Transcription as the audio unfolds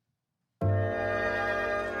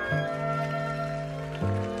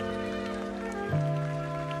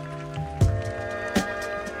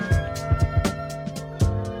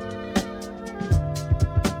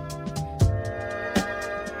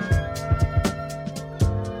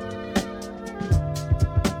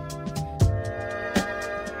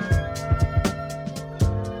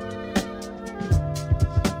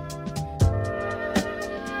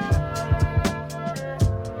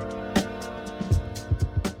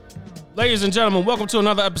Ladies and gentlemen, welcome to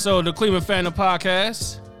another episode of the Cleveland Fandom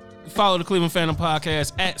Podcast. Follow the Cleveland Fandom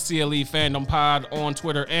Podcast at CLE Fandom Pod on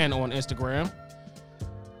Twitter and on Instagram.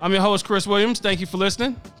 I'm your host, Chris Williams. Thank you for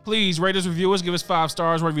listening. Please rate us, review us, give us 5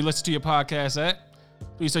 stars wherever you listen to your podcast at.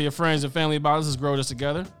 Please tell your friends and family about us. Let's grow this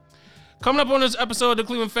together. Coming up on this episode of the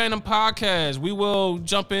Cleveland Fandom Podcast, we will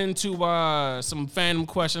jump into some fandom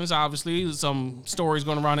questions, obviously, some stories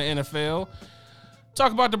going around the NFL.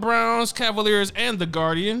 Talk about the Browns, Cavaliers, and the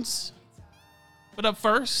Guardians. But up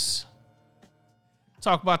first,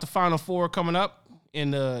 talk about the Final Four coming up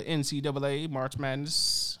in the NCAA March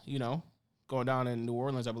Madness, going down in New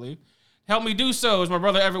Orleans, I believe. Help me do so is my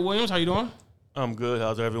brother Everett Williams. How you doing? I'm good.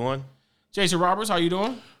 How's everyone? Jason Roberts, how you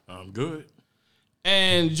doing? I'm good.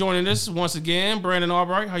 And joining us once again, Brandon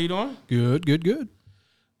Albright. How you doing? Good. Gonna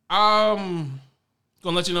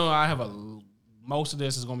let you know I have most of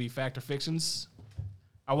this is gonna be fact or fictions.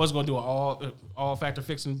 I was gonna do an all fact or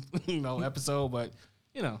fiction, episode, but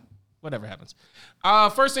whatever happens.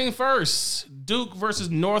 First thing first, Duke versus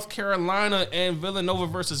North Carolina and Villanova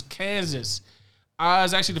versus Kansas.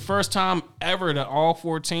 It's actually the first time ever that all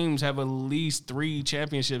 4 teams have at least 3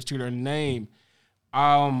 championships to their name.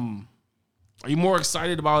 Are you more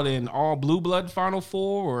excited about an all blue blood Final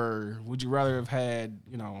Four, or would you rather have had,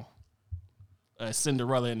 a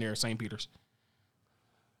Cinderella in there, St. Peter's?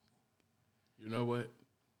 You know what?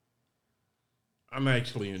 I'm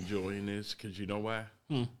actually enjoying this because you know why?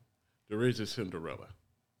 There is a Cinderella.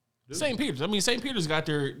 St. Peter's. I mean, St. Peter's got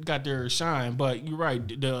their shine, but you're right.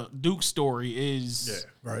 The Duke story is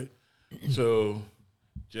right. So,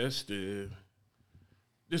 this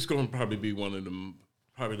is going to probably be one of them.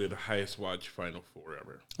 Probably the highest watch Final Four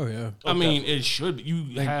ever. Oh yeah. I mean, it should be.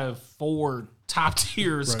 You have 4 top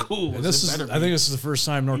tier schools. And I think this is the first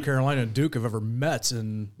time North Carolina and Duke have ever met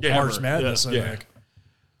in March Madness. I think.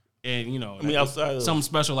 And outside of something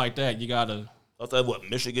special like that, you gotta. Outside of what,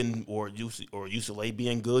 Michigan or UCLA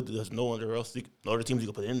being good, there's no other teams you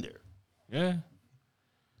can put in there. Yeah.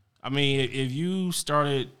 I mean, if you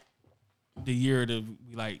started the year to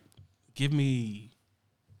be like, give me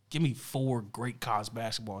 4 great college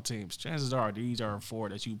basketball teams, chances are these are 4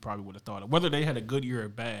 that you probably would have thought of. Whether they had a good year or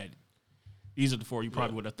bad, these are the 4 you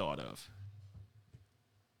probably would have thought of.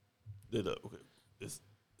 Okay. It's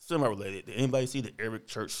semi-related. Did anybody see the Eric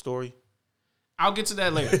Church story? I'll get to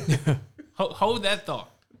that later. Hold that thought,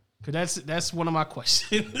 because that's one of my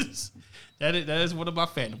questions. that is one of my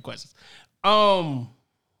fandom questions.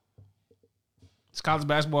 Is college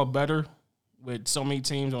basketball better with so many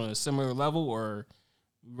teams on a similar level, or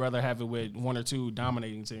you'd rather have it with 1 or 2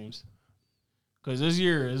 dominating teams? Because this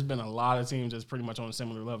year there's been a lot of teams that's pretty much on a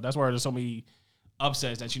similar level. That's why there's so many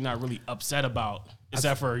upsets that you're not really upset about,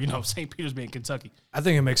 except for St. Peter's being Kentucky. I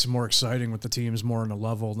think it makes it more exciting with the teams more on a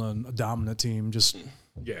level than a dominant team just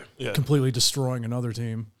completely destroying another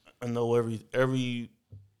team. I know every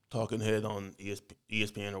talking head on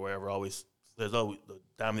ESPN or wherever always says, "Oh, the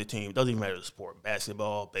dominant team." It doesn't even matter the sport: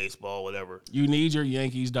 basketball, baseball, whatever. You need your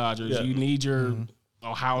Yankees, Dodgers. Yeah. You need your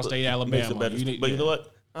Ohio State, Alabama. But you know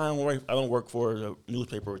what? I don't work for a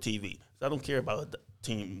newspaper or TV, so I don't care about a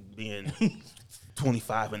team being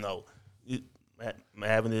 25-0.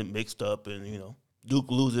 Having it mixed up, and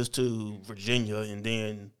Duke loses to Virginia and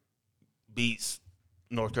then beats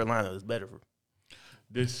North Carolina is better.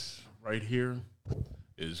 This right here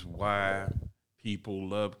is why people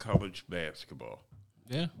love college basketball.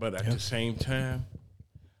 Yeah. But at the same time,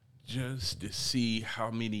 just to see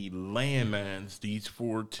how many landmines these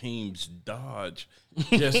 4 teams dodge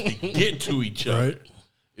just to get to each other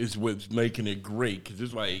is what's making it great. Because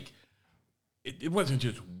it's like, it wasn't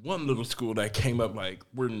just one little school that came up like,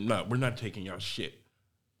 we're not taking y'all shit.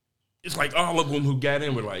 It's like all of them who got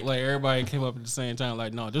in were like everybody came up at the same time.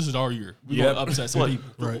 Like, no, this is our year. We gonna upset some people.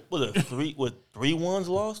 Right? What 3 ones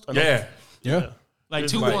lost? Yeah. Like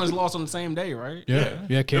 2 ones lost on the same day, right?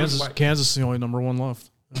 Yeah. Kansas is the only number 1 left.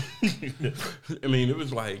 I mean, it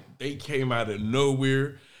was like they came out of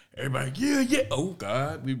nowhere. Everybody, yeah. Oh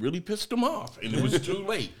God, we really pissed them off, and it was too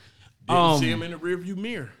late. Didn't see him in the rearview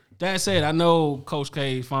mirror. That said, I know Coach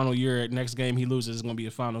K's final year, next game he loses is going to be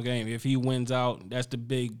the final game. If he wins out, that's the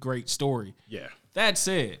big, great story. Yeah. That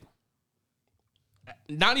said,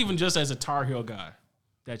 not even just as a Tar Heel guy,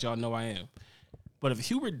 that y'all know I am, but if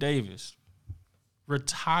Hubert Davis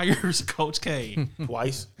retires Coach K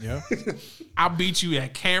twice, I beat you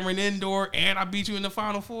at Cameron Indoor and I beat you in the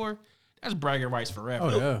Final Four, that's bragging rights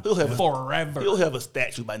forever. Oh, yeah. Forever. He'll have a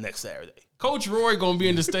statue by next Saturday. Coach Roy gonna be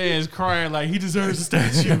in the stands crying like he deserves a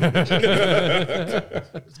statue.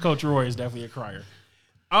 Coach Roy is definitely a crier.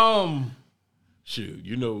 Shoot,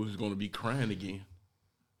 you know who's gonna be crying again?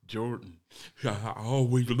 Jordan. I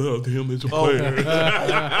always loved him as a player.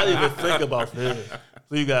 I didn't even think about that.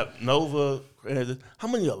 So you got Nova. How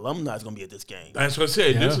many alumni is going to be at this game? That's what I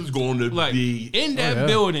said. This is going to be in that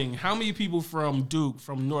building. How many people from Duke,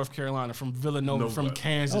 from North Carolina, from Villanova, from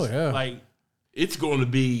Kansas? Oh yeah, like it's going to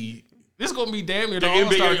be. This is going to be damn near the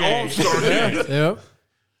NBA All-Star game. Yep.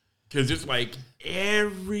 Because it's like they're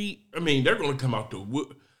going to come out the.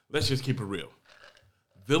 Let's just keep it real.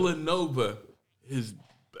 Villanova is.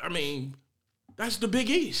 That's the Big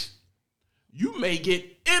East. You may get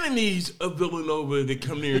enemies of Villanova that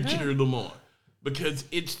come there and cheer them on. Because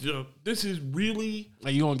this is really...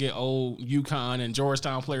 Like, you going to get old UConn and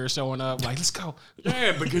Georgetown players showing up. Like, let's go.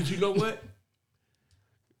 Yeah, because you know what?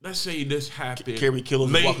 Let's say this happened. Kerry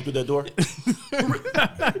Killers walking through that door.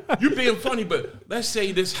 You're being funny, but let's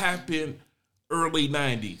say this happened early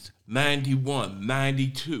 90s, 91,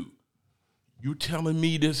 92. You telling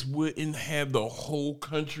me this wouldn't have the whole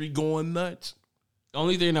country going nuts? The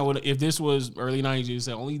only thing that would, if this was early 90s,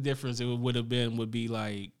 the only difference it would be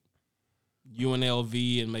like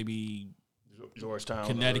UNLV and maybe Georgetown,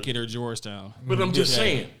 Connecticut or Georgetown. But I'm just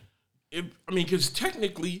saying, because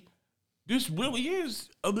technically, this really is,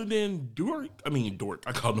 other than Dork.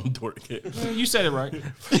 I call them Dork. You said it right.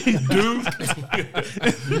 Duke.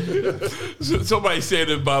 Somebody said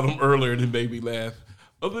it about them earlier that made me laugh.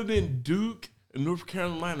 Other than Duke and North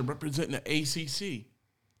Carolina representing the ACC,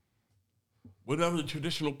 what other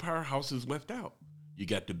traditional powerhouses left out? You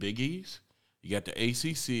got the Big East, you got the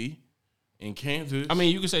ACC, and Kansas.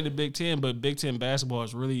 You can say the Big Ten, but Big Ten basketball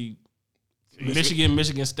is really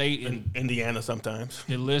Michigan State, and Indiana sometimes.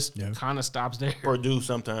 The list kind of stops there. Purdue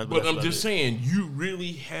sometimes. But I'm just saying, you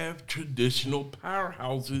really have traditional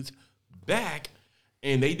powerhouses back,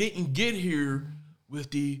 and they didn't get here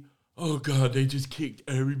with the, oh, God, they just kicked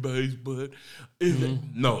everybody's butt.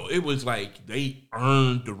 No, it was like they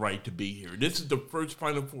earned the right to be here. This is the first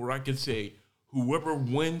Final Four I can say whoever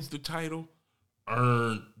wins the title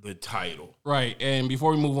earned the title. Right, and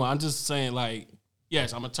before we move on, I'm just saying, like,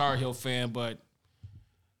 yes, I'm a Tar Heel fan, but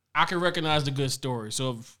I can recognize the good story.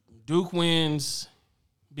 So if Duke wins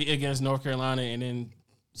against North Carolina and then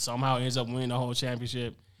somehow ends up winning the whole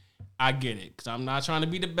championship, I get it. Because I'm not trying to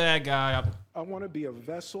be the bad guy. I want to be a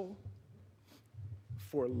vessel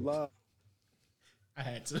for love. I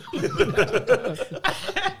had to.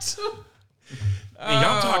 And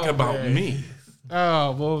y'all talking about me.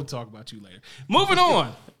 Oh, we'll talk about you later. Moving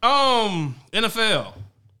on. NFL.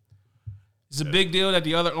 Is it a big deal that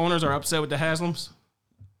the other owners are upset with the Haslams?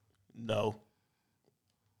 No.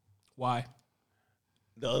 Why?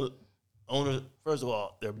 The other owners, first of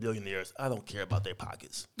all, they're billionaires. I don't care about their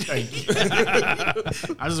pockets. Thank you.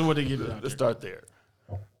 I just want to get it out. Let's start there.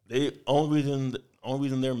 The only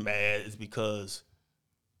reason they're mad is because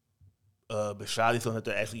Bisciotti still have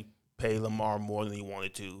to actually pay Lamar more than he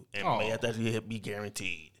wanted to, and may have to actually be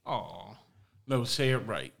guaranteed. Oh, no, say it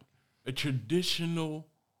right. A traditional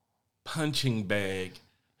punching bag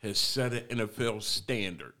has set an NFL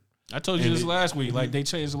standard. I told you this last week. Like, they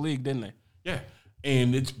changed the league, didn't they? Yeah.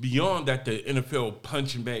 And it's beyond that the NFL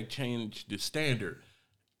punching bag changed the standard.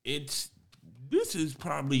 This is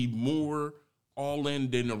probably more all in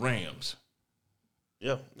than the Rams.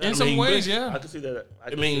 Yeah. In some ways, yeah. I can see that.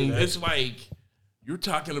 It's like you're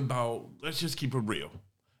talking about, let's just keep it real.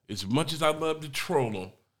 As much as I love to troll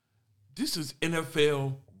them, this is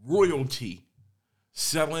NFL royalty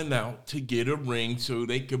selling out to get a ring so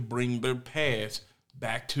they could bring their past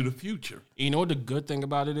back to the future. You know what the good thing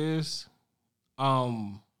about it is?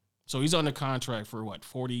 So he's under contract for what,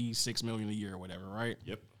 $46 million a year or whatever, right?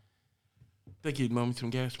 Yep. Think he'd loan me some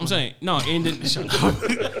gas money. I'm saying, no, and then shut up.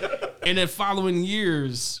 And then following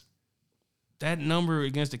years, that number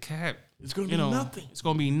against the cap, it's gonna be nothing. It's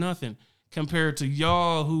gonna be nothing compared to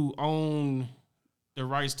y'all who own the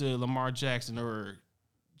rights to Lamar Jackson or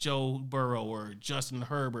Joe Burrow or Justin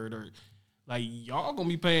Herbert, or like, y'all gonna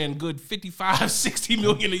be paying good $55-60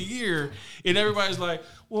 million a year, and everybody's like,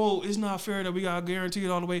 well, it's not fair that we gotta guarantee it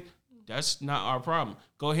all the way. That's not our problem.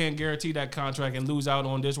 Go ahead and guarantee that contract and lose out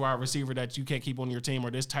on this wide receiver that you can't keep on your team,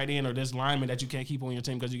 or this tight end, or this lineman that you can't keep on your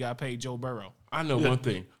team because you got paid Joe Burrow. I know one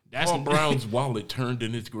thing. Paul Brown's wallet turned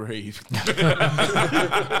in his grave.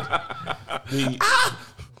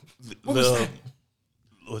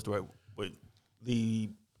 The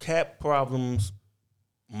cap problems,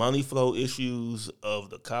 money flow issues of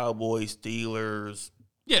the Cowboys, Steelers,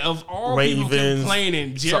 of all Ravens, people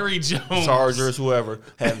complaining, Jerry Jones, Chargers, whoever,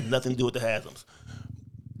 have nothing to do with the Haslams.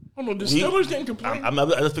 Oh no, the Steelers didn't complain. I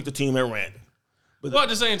just picked a team at random. But at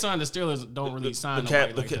the same time, the Steelers don't really sign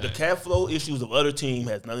nobody like that. The cap flow issues of other team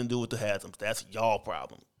has nothing to do with the Haslams. That's y'all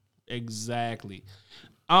problem. Exactly.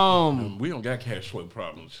 We don't got cash flow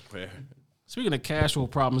problems, man. Speaking of cash flow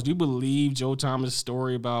problems, do you believe Joe Thomas'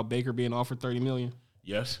 story about Baker being offered $30 million?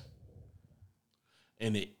 Yes.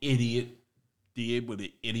 And the idiot did what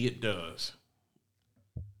the idiot does.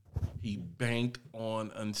 He banked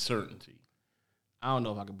on uncertainty. I don't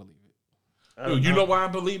know if I can believe it. Dude, you know why I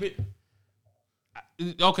believe it?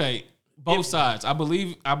 Okay, both sides. I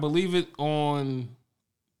believe it on.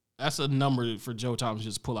 That's a number for Joe Thomas to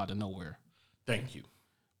just pull out of nowhere. Thank you.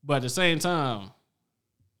 But at the same time,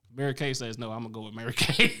 Mary Kay says no. I'm gonna go with Mary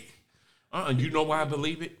Kay. You know why I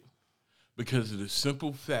believe it? Because of the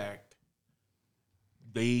simple fact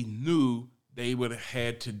they knew they would have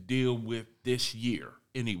had to deal with this year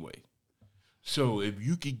anyway. So if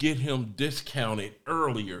you could get him discounted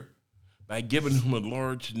earlier by giving him a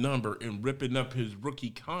large number and ripping up his rookie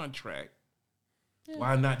contract,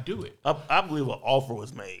 why not do it? I believe an offer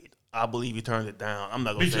was made. I believe he turned it down. I'm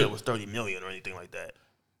not going to say it was $30 million or anything like that.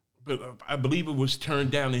 But I believe it was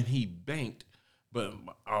turned down and he banked. But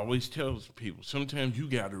I always tell people, sometimes you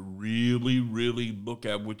got to really, really look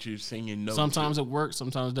at what you're saying no Sometimes to. it works.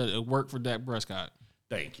 Sometimes it doesn't. It worked for Dak Prescott.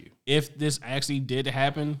 Thank you. If this actually did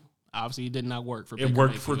happen, obviously it did not work for Baker It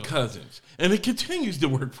worked Mayfield. for Cousins. And it continues to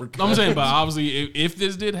work for Cousins. I'm saying, but obviously, if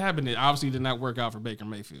this did happen, it obviously did not work out for Baker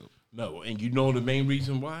Mayfield. No, and you know the main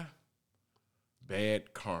reason why?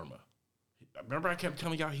 Bad karma. Remember I kept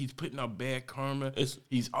telling y'all he's putting out bad karma?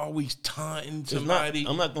 He's always taunting somebody.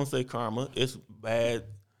 I'm not going to say karma. It's bad.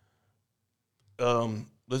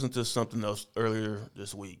 Listen to something else earlier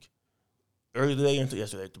this week. Earlier today and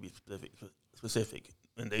yesterday, to be specific.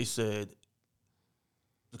 And they said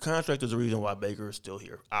the contract is the reason why Baker is still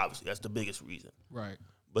here. Obviously, that's the biggest reason. Right.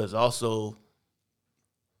 But it's also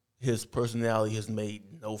his personality has made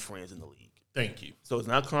no friends in the league. Thank you. So it's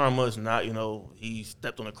not karma. It's not, he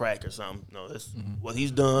stepped on a crack or something. No, it's what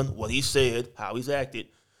he's done, what he said, how he's acted.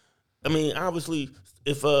 I mean, obviously,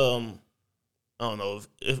 if I don't know,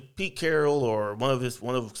 if Pete Carroll or one of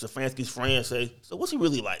Stefanski's friends say, so what's he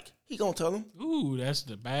really like? He gonna tell him? Ooh, that's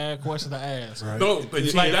the bad question to ask. Right. No, but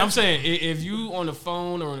see, like I'm saying, if you on the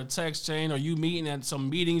phone or on a text chain or you meeting at some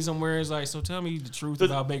meeting somewhere, it's like, so tell me the truth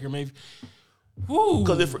about Baker Mayfield.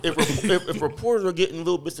 Because if reporters are getting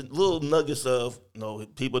little nuggets of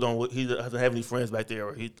people he doesn't have any friends back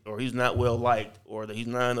there, or he's not well liked, or that he's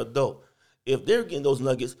not an adult. If they're getting those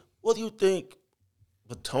nuggets, what do you think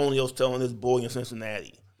Antonio's telling his boy in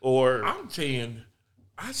Cincinnati? Or I'm saying,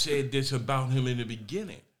 I said this about him in the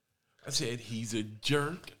beginning. I said he's a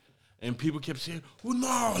jerk. And people kept saying, well,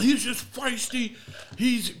 no, he's just feisty.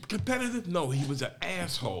 He's competitive. No, he was an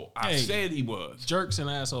asshole. I said he was. Jerks and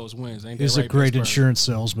assholes wins. Ain't He's that right, a great insurance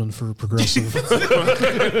salesman for Progressive.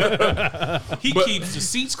 He keeps the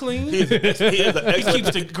seats clean. He keeps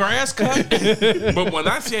the grass cut. But when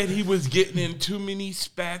I said he was getting in too many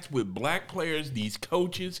spats with black players, these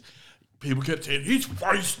coaches, people kept saying, he's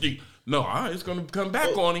feisty. No, it's going to come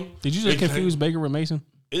back on him. Did you just confuse Baker with Mason?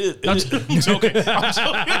 It is. I'm joking.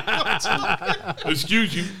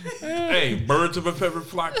 Excuse you. Hey, birds of a feather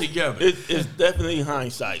flock together. It's definitely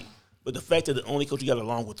hindsight. But the fact that the only coach you got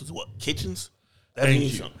along with is what? Kitchens? That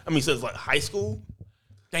means something. I mean, since like high school?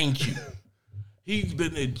 Thank you. He's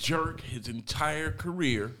been a jerk his entire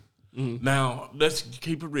career. Mm-hmm. Now, let's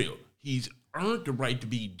keep it real. He's earned the right to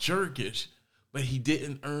be jerkish, but he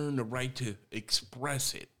didn't earn the right to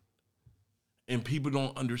express it. And people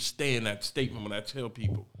don't understand that statement when I tell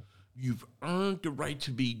people, you've earned the right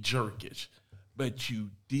to be jerkish, but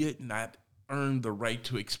you did not earn the right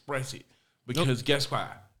to express it. Because guess why?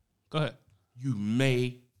 Go ahead. You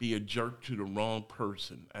may be a jerk to the wrong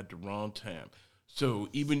person at the wrong time. So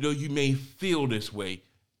even though you may feel this way,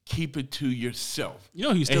 keep it to yourself. You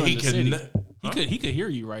know he's still in the city. He could hear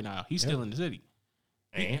you right now. He's still in the city.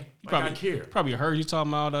 And he probably I care. Probably heard you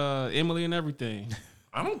talking about Emily and everything.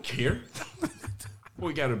 I don't care.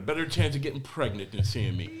 We got a better chance of getting pregnant than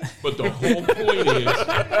seeing me. But the whole point is,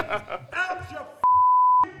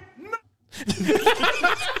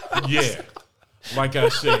 yeah, like I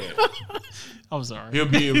said, I'm sorry. He'll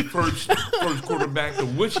be a first quarterback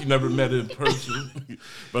of which he never met in person.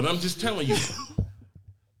 But I'm just telling you.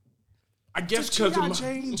 I guess because of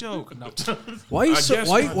my joke. No. Why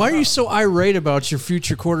are you so irate about your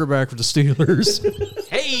future quarterback for the Steelers?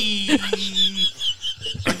 Hey.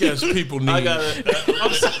 I guess people need.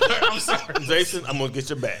 I'm sorry, Jason. I'm gonna get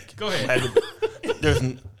your back. Go ahead. There's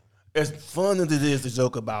as fun as it is to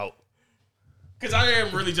joke about. Because I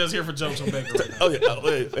am really just here for jokes on Baker. Right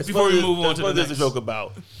now. Before we move on to the next, to joke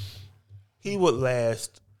about. He would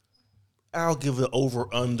last. I'll give it over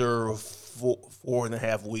under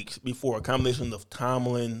 4.5 weeks before a combination of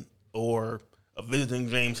Tomlin or a visiting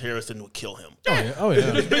James Harrison would kill him. Oh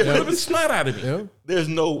yeah. It was snot out of me. Yeah. There's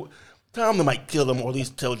no Tomlin might kill him or at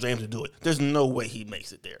least tell James to do it. There's no way he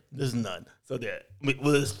makes it there. There's none. So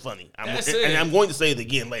it's funny. And I'm going to say it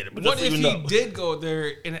again later. But what if he did go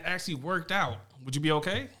there and it actually worked out? Would you be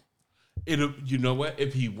okay? You know what?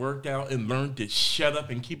 If he worked out and learned to shut up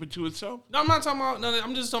and keep it to himself. No, I'm not talking about. No,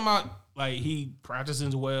 I'm just talking about like he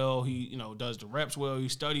practices well. He does the reps well. He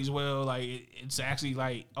studies well. Like it's actually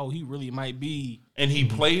like he really might be. And he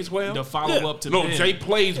plays well. The follow up to Jay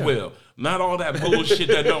plays well. Not all that bullshit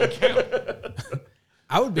that don't count.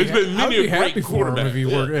 I would be happy for him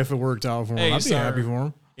if it worked out for him. Hey, I'd be happy for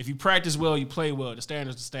him. If you practice well, you play well. The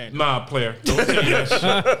standard's the standard. Nah, player. Don't say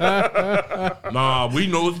that shit. Nah, we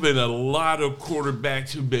know it's been a lot of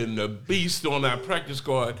quarterbacks who've been a beast on that practice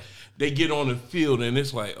squad. They get on the field and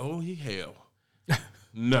it's like, hell.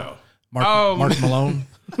 No. Mark Malone.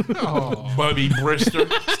 Bubby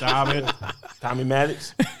Brister. Stop it. Tommy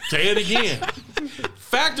Maddox. Say it again.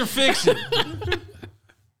 Fact or fiction?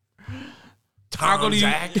 I'll go to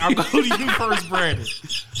you first, Brandon.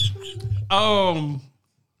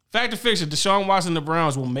 Fact or fiction? Deshaun Watson and the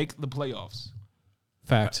Browns will make the playoffs.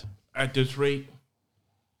 Fact. At this rate,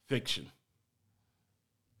 fiction.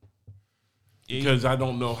 Because I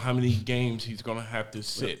don't know how many games he's going to have to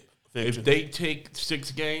sit. Fiction. If they take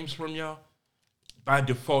 6 games from y'all, by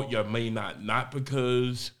default, y'all may not. Not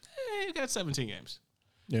because... you got 17 games.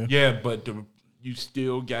 Yeah, but you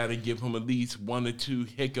still got to give him at least 1 or 2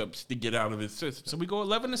 hiccups to get out of his system. So we go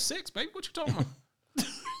 11-6, baby. What you talking about?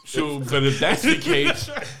 So, but if that's the case,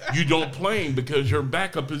 you don't play him because your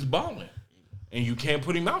backup is balling, and you can't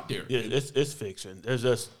put him out there. Yeah, it's fiction.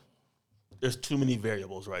 There's too many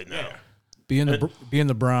variables right now. Yeah. Being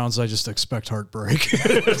the Browns, I just expect heartbreak.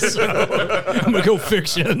 So I'm gonna go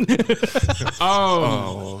fiction.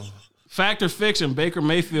 Fact or fiction? Baker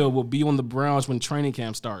Mayfield will be on the Browns when training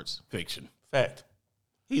camp starts. Fiction. Fact.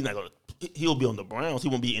 He's not gonna. He'll be on the Browns. He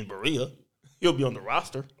won't be in Berea. He'll be on the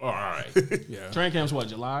roster. All right. Yeah. Training camp's what,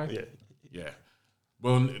 July? Yeah.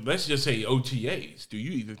 Well, let's just say OTAs. Do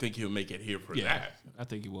you even think he'll make it here for that? I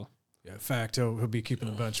think he will. Yeah. Fact. He'll be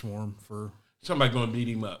keeping the bench warm for Somebody going to beat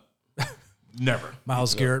him up. Never.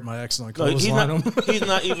 Miles Garrett, my excellent He's clothesline him.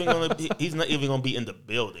 not even gonna be in the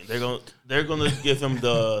building. They're gonna give him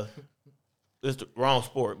it's the wrong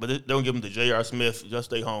sport, but they're gonna give him the J.R. Smith just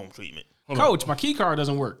stay home treatment. Coach, my key card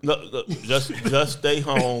doesn't work. No, just stay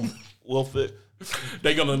home. We'll fit.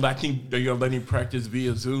 They're gonna let him practice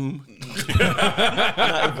via Zoom.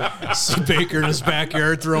 See Baker in his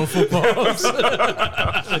backyard throwing footballs. All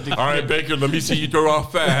right, Baker, let me see you throw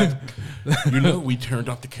off 5. We turned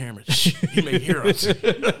off the cameras. You may hear us.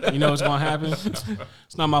 You know what's gonna happen?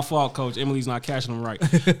 It's not my fault, Coach. Emily's not catching them right.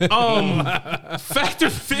 Fact or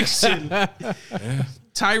fiction?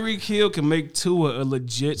 Tyreek Hill can make Tua a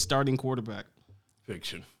legit starting quarterback.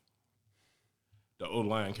 Fiction. The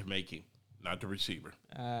O-line can make him, not the receiver.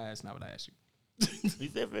 That's not what I asked you. He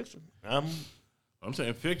said fiction. I'm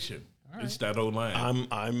saying fiction. Right. It's that O-line.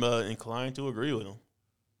 I'm inclined to agree with him.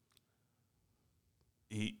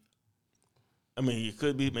 It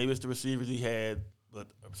could be maybe it's the receivers he had, but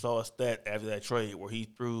I saw a stat after that trade where he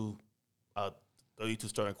threw 32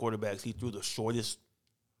 starting quarterbacks. He threw the shortest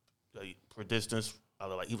for distance.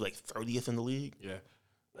 He was 30th in the league. Yeah,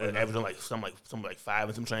 averaging something like 5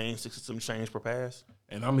 and some change, 6 and some change per pass.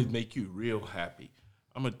 And I'm gonna make you real happy.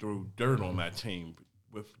 I'm gonna throw dirt on that team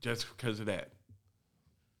just because of that.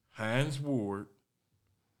 Hines Ward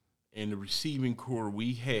and the receiving core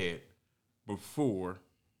we had before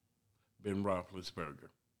Ben Roethlisberger.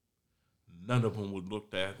 None of them were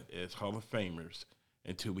looked at as Hall of Famers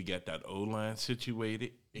until we got that O-line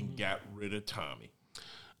situated and got rid of Tommy.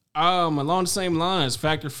 Along the same lines,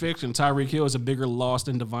 fact or fiction, Tyreek Hill is a bigger loss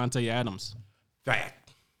than Devontae Adams.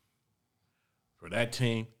 Fact. For that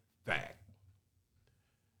team, fact.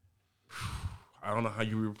 I don't know how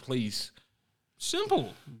you replace.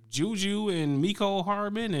 Simple. Juju and Mecole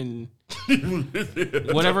Hardman and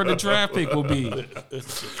whatever the draft pick will be.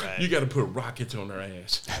 You got to put rockets on their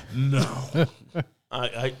ass. No.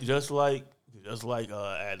 I just like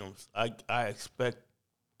Adams. I expect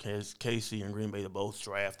Casey and Green Bay to both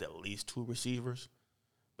draft at least 2 receivers,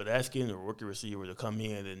 but asking the rookie receiver to come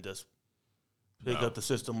in and just pick up the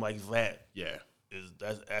system like that,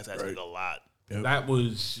 that's asking a lot. Yep. That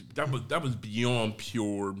was beyond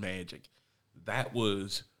pure magic. That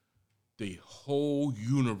was the whole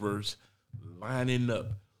universe lining up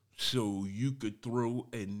so you could throw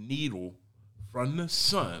a needle from the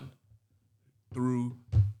sun through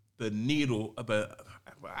the needle of a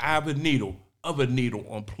needle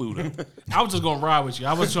on Pluto. I was just gonna ride with you.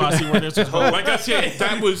 I was trying to see where this was going. Like I said,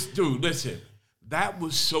 that was, dude, listen, that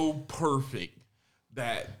was so perfect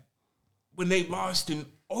that when they lost in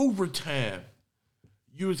overtime,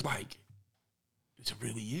 you was like, is it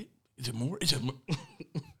really it? Is it more? Is it more?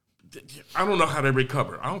 I don't know how they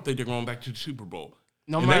recover. I don't think they're going back to the Super Bowl.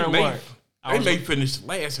 No matter what. They may finish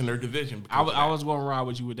last in their division. I was going to ride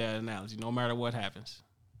with you with that analogy. No matter what happens.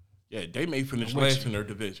 Yeah, they may finish last in their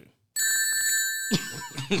division.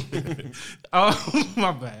 Oh,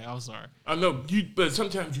 my bad. I'm sorry. I know, but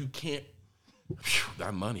sometimes you can't. Whew,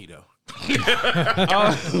 that money, though.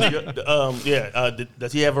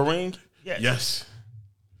 Does he have a ring? Yes.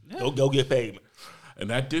 Go get paid. And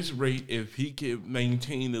at this rate, if he can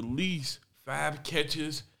maintain at least 5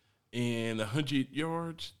 catches and 100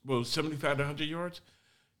 yards, 75 to 100 yards,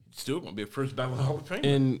 he's still going to be a first ballot Hall of Famer.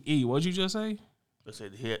 And E, what'd you just say? I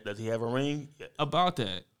said, does he have a ring? Yeah. About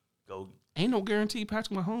that. Go. Ain't no guarantee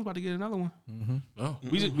Patrick Mahomes about to get another one. Mm-hmm. No.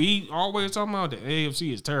 We always talking about the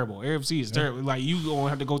AFC is terrible. AFC is terrible. Like, you going to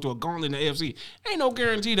have to go through a gauntlet in the AFC. Ain't no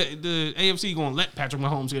guarantee that the AFC going to let Patrick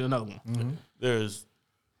Mahomes get another one. Mm-hmm.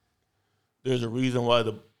 There's a reason why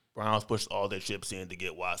the Browns pushed all their chips in to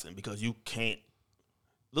get Watson, because you can't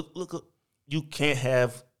you can't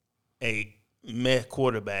have a meh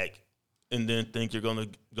quarterback and then think you're going to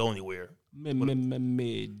go anywhere.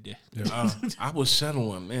 Mid. I was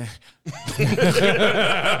settling, man.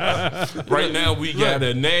 Right now, we got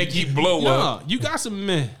a Nagy blow up. You got some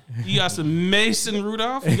meh. You got some Mason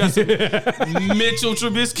Rudolph. You got some Mitchell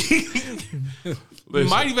Trubisky. You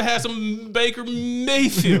might even have some Baker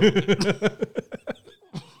Mayfield. There's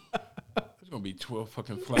going to be 12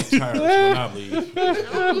 fucking flat tires when I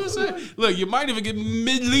leave. Look, you might even get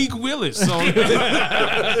Malik Willis. So.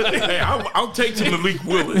 Hey, I'll take some Malik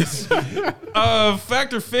Willis.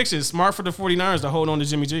 Fact or fiction, smart for the 49ers to hold on to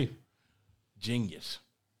Jimmy G. Genius.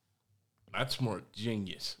 Not smart,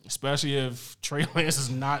 genius. Especially if Trey Lance is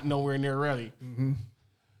not nowhere near ready. Mm-hmm.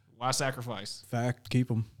 Why sacrifice? Fact, keep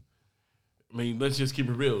him. I mean, let's just keep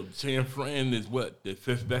it real. San Fran is what? The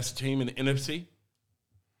 5th best team in the NFC?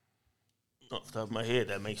 Off the top of my head,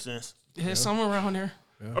 that makes sense. Yeah, somewhere around there.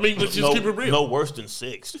 Yeah. I mean, let's just keep it real. No worse than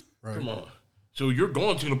 6th. Right. Come on. So you're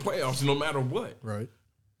going to the playoffs no matter what. Right.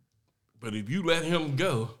 But if you let him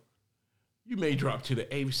go, you may drop to the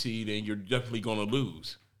 8th seed and you're definitely going to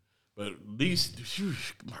lose. But at least, whew,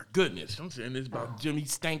 my goodness, I'm saying this about Jimmy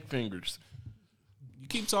Stankfingers. You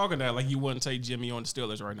keep talking that like you wouldn't take Jimmy on the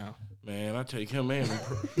Steelers right now. Man, I take him and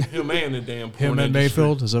the damn him and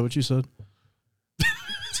Mayfield. Is that what you said?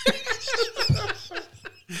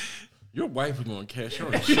 Your wife is going to cash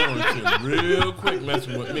her insurance in real quick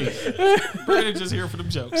messing with me. Brandon just here for them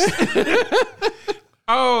jokes.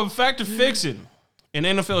 Fact or fiction? An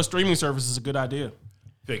NFL streaming service is a good idea.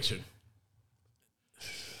 Fiction.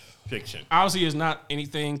 Obviously, it's not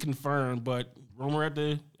anything confirmed, but rumor at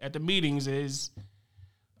the meetings is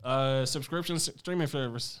subscription streaming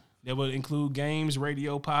service that would include games,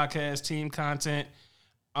 radio, podcast, team content.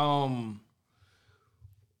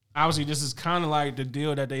 Obviously, this is kind of like the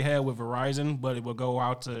deal that they had with Verizon, but it will go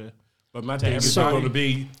out to. But my thing is going to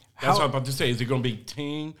be. That's what I'm about to say. Is it going to be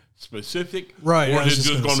team specific, right? Or is it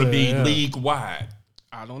just going to be league wide?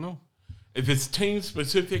 I don't know. If it's team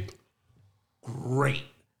specific, great.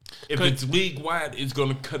 If it's league wide, it's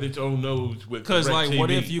going to cut its own nose with. Because like, TV.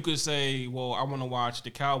 what if you could say, "Well, I want to watch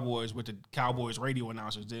the Cowboys with the Cowboys radio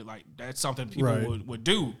announcers." Like that's something people would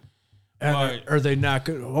do. And are they not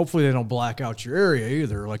good? Hopefully, they don't black out your area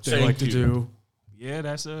either, like they like to do. Yeah,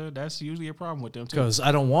 that's usually a problem with them too. Because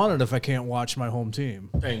I don't want it if I can't watch my home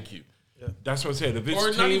team. Thank you. Yeah. That's what I said. If it's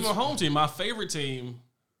or not even a home team, my favorite team,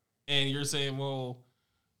 and you're saying, well,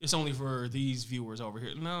 it's only for these viewers over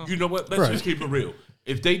here. No, you know what? Let's just keep it real.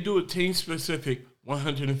 If they do a team specific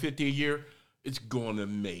 150 a year, it's going to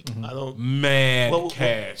make mad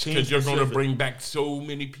cash because you're going to bring back so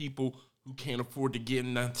many people who can't afford to get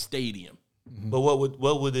in that stadium. But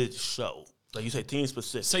what would it show? Like you say, team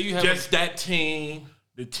specific. So you have just that team,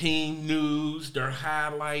 the team news, their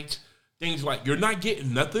highlights, things like you're not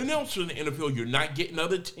getting nothing else from the NFL. You're not getting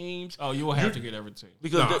other teams. Oh, you will have to get everything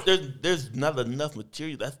because there's not enough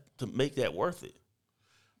material to make that worth it.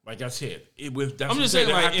 Like I said, I'm just saying,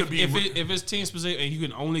 like if it's team specific and you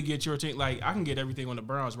can only get your team, like I can get everything on the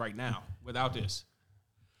Browns right now without this.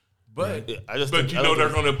 But they're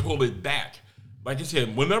going to pull it back. Like I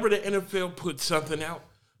said, whenever the NFL puts something out,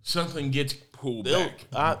 something gets pulled back.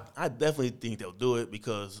 I definitely think they'll do it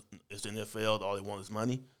because it's the NFL. All they want is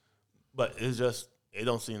money. But it's just it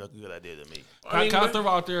don't seem like a good idea to me. Can I throw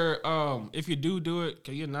out there? If you do it,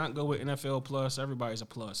 can you not go with NFL Plus? Everybody's a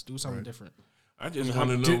plus. Do something different. I just want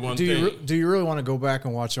to know one thing. Do you really want to go back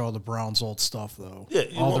and watch all the Browns' old stuff though? Yeah,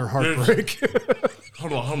 all their heartbreak.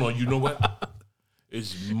 Hold on. You know what?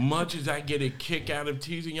 As much as I get a kick out of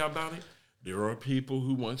teasing y'all about it, there are people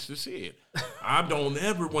who wants to see it. I don't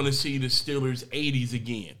ever want to see the Steelers 80s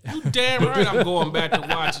again. You damn right I'm going back to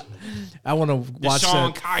watch I want to watch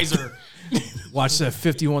Deshaun that. Kaiser. Watch that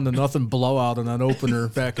 51-0 blowout in an opener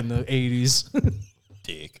back in the 80s.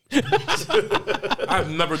 Dick. I've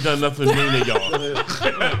never done nothing mean to y'all.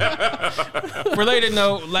 Related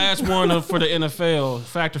note, last one for the NFL.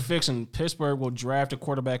 Fact or fiction, Pittsburgh will draft a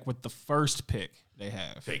quarterback with the first pick they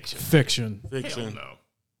have. Fiction. Fiction. Hell no.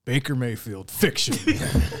 Baker Mayfield. Fiction.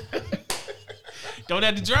 Don't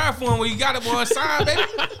have to drive for him when you got him on sign, baby.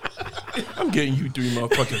 I'm getting you 3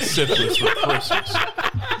 motherfucking syphilis for Christmas.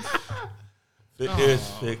 It is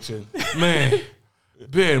fiction. Man,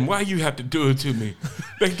 Ben, why you have to do it to me?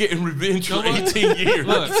 Been getting revenge for 18 years.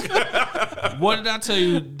 Look, what did I tell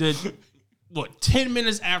you? 10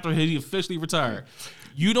 minutes after he officially retired,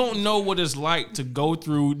 you don't know what it's like to go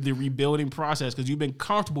through the rebuilding process because you've been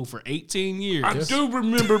comfortable for 18 years. I do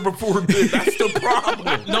remember before Ben. That's the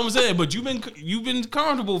problem. You know what I'm saying? But you've been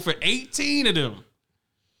comfortable for 18 of them.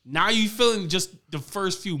 Now you feeling just the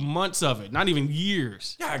first few months of it, not even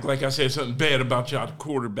years. You act like I said something bad about y'all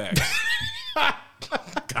quarterbacks.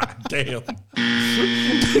 God damn.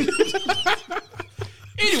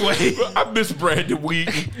 Anyway, I miss Brandon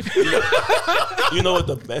Wheaton. You know what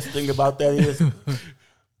the best thing about that is?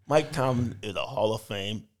 Mike Tomlin is a Hall of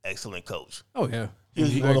Fame excellent coach. Oh, yeah.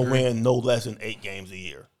 He's going to win no less than 8 games a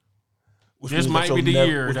year. Which This means might that be the you'll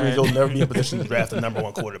year Which that- means you'll never be in a position to draft the number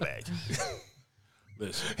 1 quarterback.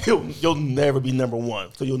 Listen, You'll never be number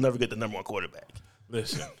 1, so you'll never get the number 1 quarterback.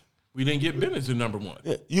 listen. We didn't get Ben as the number 1.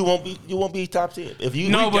 Yeah, you won't be top 10 if you.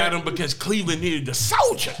 We got him because Cleveland needed the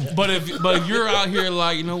soldier. but if you're out here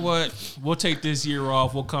like, you know what, we'll take this year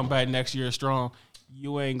off, we'll come back next year strong.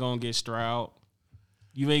 You ain't gonna get Stroud.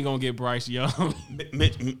 You ain't gonna get Bryce Young.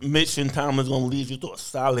 Mitch and Tomlin's going to lead you to a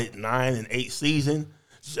solid 9-8 season,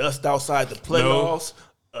 just outside the playoffs.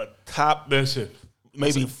 A top, Listen,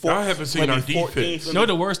 maybe 4. I haven't seen our 14th defense. No,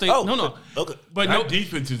 the worst thing. No. Okay. But that no,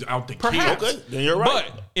 defense is out the Perhaps. key. Okay, then you're right.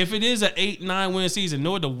 But if it is an 8-9 win season,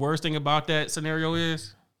 know what the worst thing about that scenario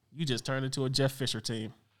is? You just turned into a Jeff Fisher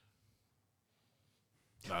team.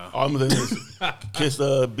 All I'm saying is kiss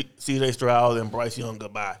C.J. Stroud and Bryce Young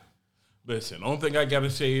goodbye. Listen, only thing I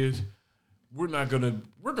gotta say is we're gonna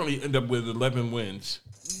end up with 11 wins.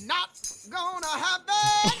 Not gonna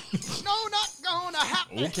happen. No, not gonna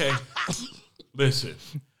happen. Okay. Listen.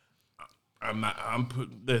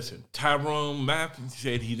 Listen, Tyrone Matthew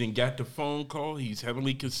said he didn't get the phone call. He's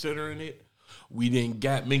heavily considering it. We didn't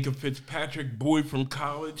got Minka Fitzpatrick, boy from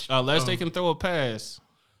college. Unless they can throw a pass.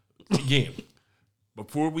 Again,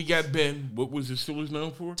 before we got Ben, what was the Steelers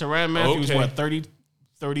known for? Teron Matthews, Okay. what, 30,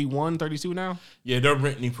 31, 32 now? Yeah, they're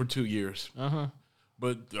renting him for 2 years. Uh-huh.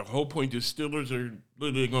 But the whole point, the Steelers are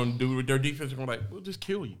literally going to do with their defense. They're going to we'll just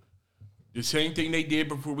kill you. The same thing they did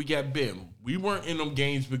before we got Ben. We weren't in them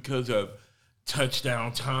games because of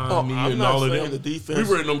touchdown time I'm and not all of saying them. the defense- We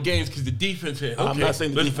were in them games because the defense had, okay, I'm not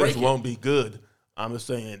saying the let's defense break it. won't be good. I'm just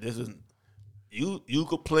saying this is you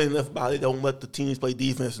could play enough body. Don't let the teams play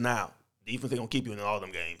defense now. Defense ain't gonna keep you in all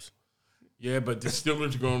them games. Yeah, but the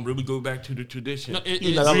Steelers are going to really go back to the tradition. No,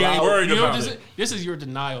 You're not we ain't allowed- worried You know, about it. this is your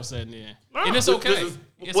denial setting in. No, And it's this okay. This is-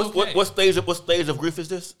 It's what, okay. what stage of grief is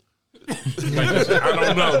this? Like I said, I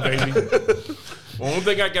don't know, baby. The only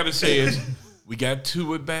thing I got to say is we got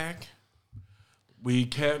Tua back. We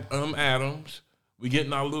kept Adams. We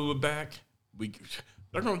getting our Lua back.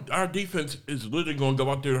 Our defense is literally going to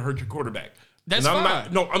go out there and hurt your quarterback. That's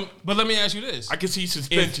and fine. But let me ask you this. I can see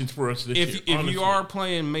suspensions for us this year. If honestly. you are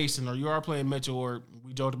playing Mason or you are playing Mitchell or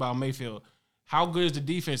we joked about Mayfield, how good is the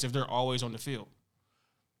defense if they're always on the field?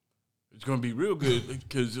 It's going to be real good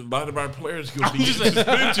because a lot of our players are going to be I'm just getting saying,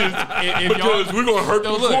 suspensions if y'all- because we're going to hurt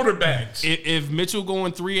No, the look, quarterbacks. If Mitchell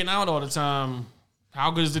going 3 and out all the time,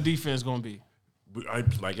 how good is the defense going to be?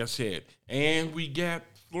 Like I said, and we got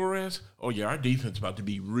Flores. Oh, yeah, our defense about to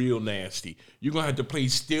be real nasty. You're going to have to play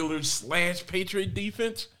Steelers/Patriot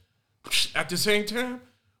defense at the same time?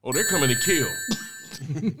 Oh, they're coming to kill.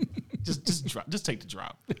 Just take the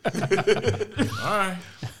drop. All right.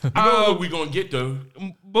 You know what we're going to get, though?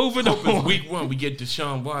 Moving on. Week 1, we get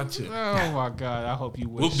Deshaun Watson. Oh my God! I hope you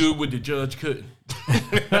wish. We'll do what the judge couldn't.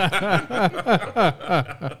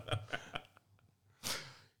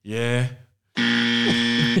 Yeah.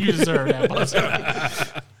 You deserve that. Buzz.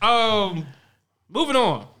 Moving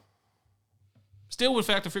on. Still with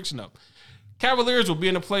fact or fiction though. Cavaliers will be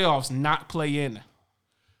in the playoffs, not play in.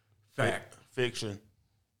 Fact. Fiction.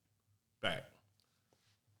 Fact.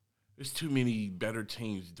 There's too many better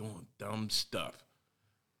teams doing dumb stuff.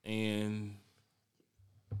 And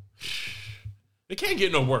It can't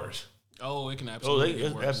get no worse. Oh, it can absolutely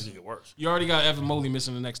get worse. Absolutely get worse. You already got Evan Mobley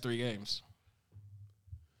missing the next 3 games.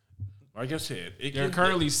 Like I said, they're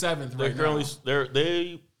currently 7th right now.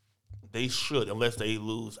 They should, unless they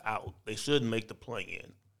lose out, they should make the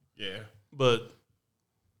play-in. Yeah. But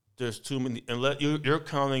there's too many. Unless you're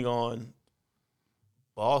counting on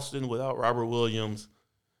Boston without Robert Williams,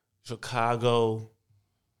 Chicago.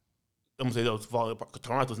 I'm going to say those falling apart.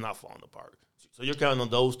 Toronto's not falling apart. So you're counting on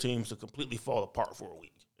those teams to completely fall apart for a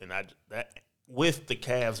week. And that with the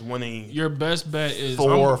Cavs winning, your best bet is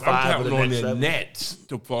 4 or 5 I'm of the counting on next the 7. Nets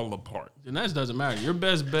to fall apart. The Nets doesn't matter. Your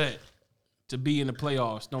best bet to be in the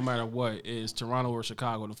playoffs, no matter what, is Toronto or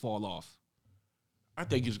Chicago to fall off. I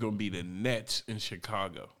think it's going to be the Nets in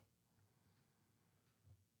Chicago.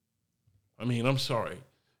 I mean, I'm sorry.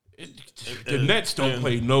 The Nets don't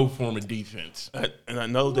play no form of defense. And I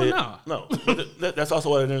know that's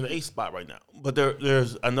also why they're in the 8th spot right now. But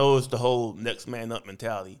I know it's the whole next man up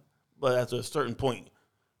mentality. But at a certain point,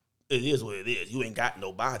 it is what it is. You ain't got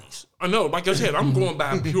no bodies. I know. Like I said, I'm going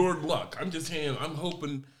by pure luck. I'm just saying, I'm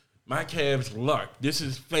hoping my Cavs luck. This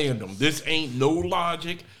is fandom. This ain't no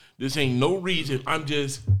logic. This ain't no reason. My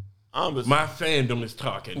fandom is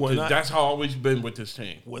talking. That's how I've always been with this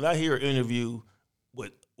team. When I hear an interview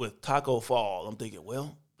with Taco Fall, I'm thinking,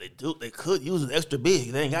 well, they could use an extra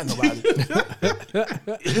big. They ain't got nobody.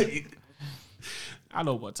 I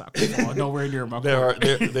know what Taco Fall. Nowhere near my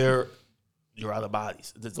you're out of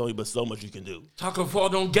bodies. There's only but so much you can do. Taco Fall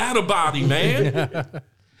don't got a body, man.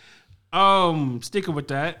 Sticking with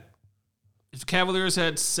that, if the Cavaliers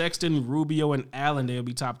had Sexton, Rubio, and Allen, they'd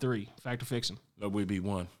be top 3. Fact or fiction? No, we'd be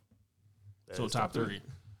 1. So top 3.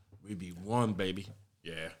 We'd be 1, baby.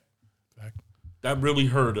 Yeah. That really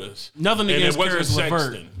hurt us. Nothing against Karis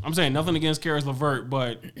LeVert. I'm saying nothing against Karis LeVert,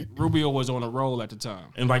 but Rubio was on a roll at the time.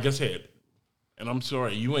 And like I said, and I'm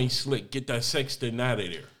sorry, you ain't slick. Get that Sexton out of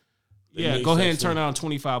there. Yeah, go ahead and turn out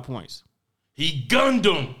 25 points. He gunned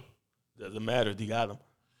him. Doesn't matter. He got him.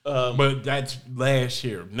 But that's last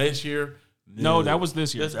year. Next year, no, that was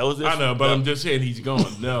this year. That was this I know, but I'm just saying he's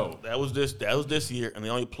gone. No, that was this year, and they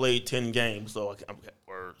only played 10 games, or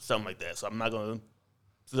something like that. So I'm not going to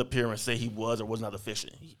sit up here and say he was or was not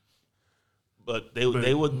efficient. But they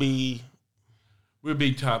would be. We'd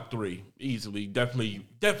be top 3 easily. Definitely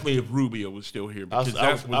if Rubio was still here.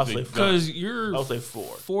 Because you're I'll say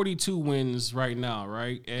 4. 42 wins right now,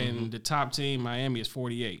 right? And the top team, Miami, is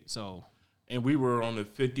 48. So, and we were on the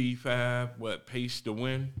 55 pace to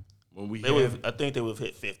win when we. I think they would have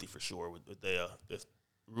hit 50 for sure with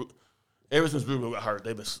ever since Rubio got hurt,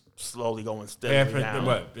 they've been slowly going steadily down.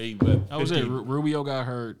 I was saying Rubio got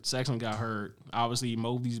hurt, Sexton got hurt. Obviously,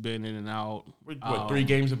 Mobley's been in and out. 3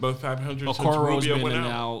 games above 500 since Okoro's Rubio been went in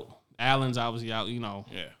and out. out. Allen's obviously out.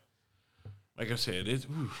 Yeah. Like I said, it's.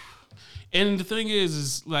 And the thing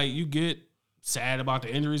is like you get sad about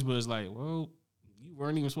the injuries, but it's like, well, you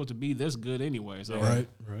weren't even supposed to be this good anyway. So Right.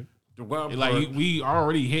 The wild like we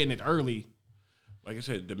already hitting it early. Like I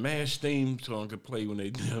said, the MASH theme song could play when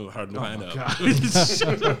they do our lineup.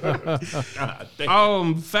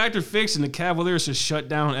 Fact or fiction, the Cavaliers should shut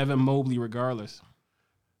down Evan Mobley regardless.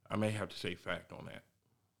 I may have to say fact on that.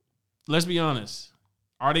 Let's be honest.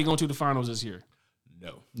 Are they going to the finals this year?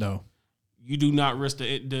 No. You do not risk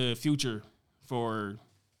the future for a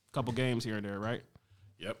couple games here and there, right?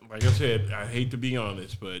 Yep. Like I said, I hate to be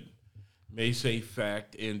honest, but may say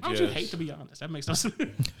fact and I just hate to be honest. That makes no sense.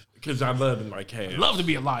 Because I love them like Cavs. Love to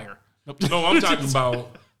be a liar. No, I'm talking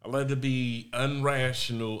about I love to be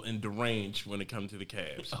unrational and deranged when it comes to the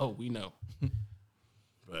Cavs. Oh, we know.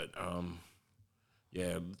 But,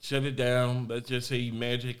 yeah, shut it down. Let's just say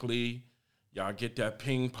magically y'all get that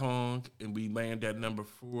ping pong and we land at number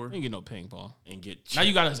 4. We ain't get no ping pong. And get now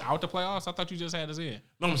you got us out the playoffs? I thought you just had us in.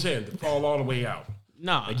 No, I'm saying to fall all the way out.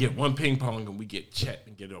 Nah. I get 1 ping pong and we get Chet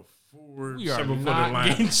and get a 4 we are 7-footer not line.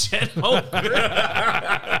 getting Chet over.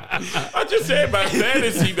 I just said my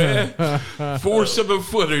fantasy, man. 4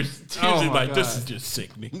 7-footers. Oh my God. This is just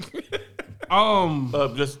sickening. Just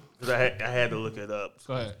because I had to look it up.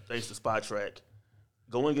 Go ahead. Thanks to Spot Track.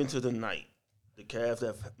 Going into the night, the Cavs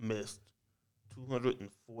have missed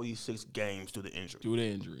 246 games due to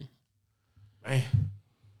injury. Man.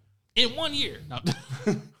 In 1 year. No.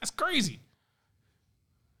 That's crazy.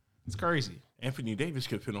 It's crazy. Anthony Davis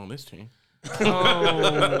could fit on this team. Okay.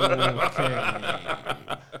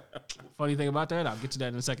 Funny thing about that, I'll get to that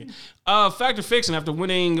in a second. Fact or fiction, after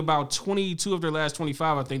winning about 22 of their last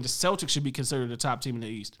 25, I think the Celtics should be considered the top team in the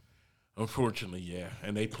East. Unfortunately, yeah.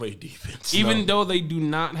 And they play defense. Even though they do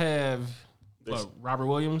not have Robert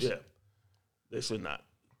Williams? Yeah. They should not.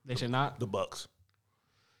 They should not? The Bucks.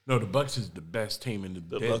 No, the Bucks is the best team in the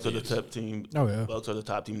Bucks are the top team. Oh, yeah. Bucks are the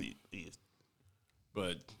top team in the East.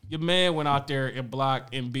 But Your man went out there and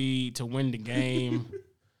blocked Embiid to win the game,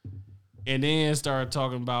 and then started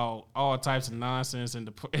talking about all types of nonsense in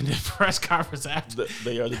the press conference after.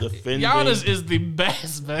 They are the defending. Giannis is the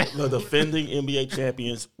best, man. The defending NBA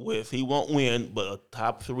champions he won't win, but a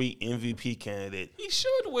top 3 MVP candidate. He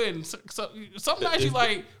should win. So some nights you're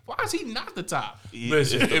like, why is he not the top?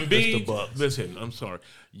 listen, It's the Embiid. Bucks. Listen, I'm sorry.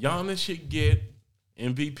 Giannis should get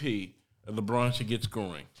MVP, and LeBron should get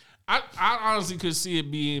scoring. I honestly could see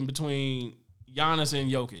it being between Giannis and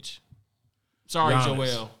Jokic. Sorry,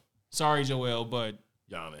 Giannis. Joel, but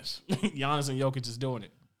Giannis. Giannis and Jokic is doing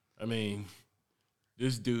it. I mean,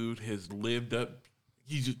 this dude has lived up.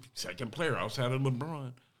 He's a second player outside of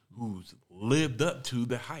LeBron who's lived up to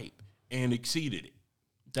the hype and exceeded it.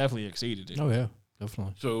 Definitely exceeded it. Oh, yeah.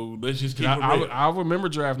 Definitely. So let's just keep it real. I remember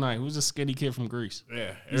draft night. Who's a skinny kid from Greece?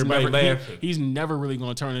 Yeah, He's everybody never, laughing. he's never really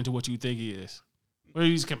going to turn into what you think he is. Well,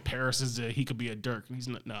 these comparisons that he could be a Dirk. He's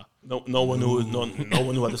not. No. No one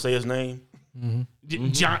knew how to say his name.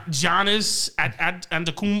 Giannis and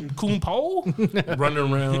the Kumpo?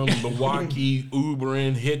 Running around Milwaukee,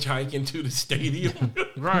 Ubering, hitchhiking to the stadium.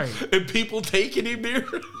 Right. And people taking him there.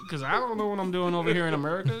 Because I don't know what I'm doing over here in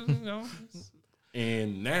America. You know?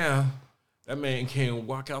 And now that man can't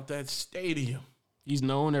walk out that stadium. He's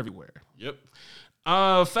known everywhere. Yep.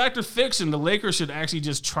 Fact or fiction, the Lakers should actually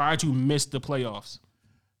just try to miss the playoffs.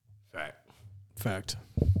 Fact.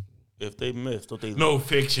 If they miss, don't they? No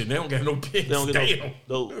fiction. They don't get no picks. They don't get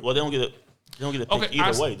they don't get a pick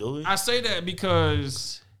either way, do they? I say that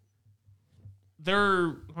because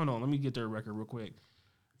they're hold on, let me get their record real quick.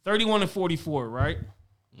 31-44, right?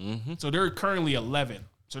 Mm-hmm. So they're currently 11.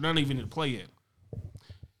 So they're not even in the play-in.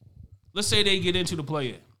 Let's say they get into the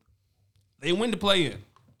play-in. They win the play-in.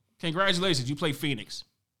 Congratulations, you play Phoenix.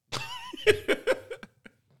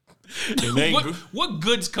 What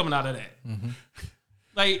good's coming out of that? Mm-hmm.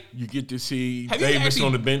 Like you get to see Davis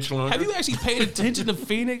on the bench longer. Have you actually paid attention to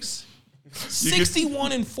Phoenix?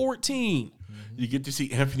 61-14. You get to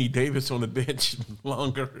see Anthony Davis on the bench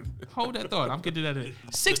longer. Hold that thought. I'm getting to that.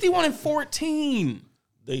 61-14.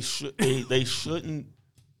 They shouldn't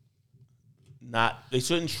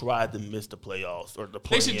try to miss the playoffs or the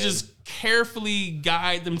play. They should just carefully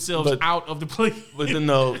guide themselves out of the play. But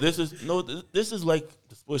this is like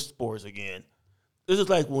the Swiss sports again. This is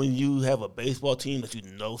like when you have a baseball team that you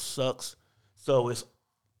know sucks. So it's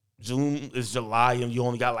July, and you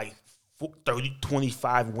only got like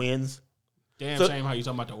 25 wins. Damn shame how you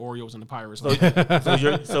talking about the Orioles and the Pirates. So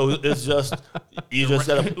it's just you just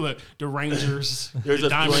set up. Look, the Rangers, the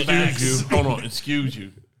Diamondbacks. Hold on, excuse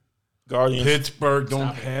you. Guardians. Pittsburgh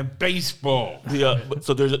don't have baseball. Yeah,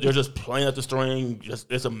 so they're just playing at the string.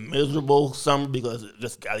 It's a miserable summer because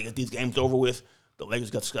just got to get these games over with. The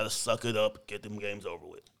Lakers just got to suck it up, get them games over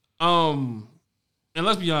with. And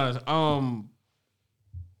let's be honest.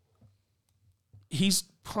 He's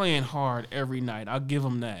playing hard every night. I'll give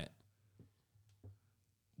him that.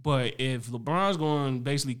 But if LeBron's going to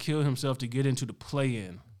basically kill himself to get into the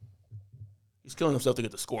play-in, he's killing himself to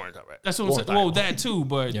get the scoring time, right? That's what I'm saying. Well, that too,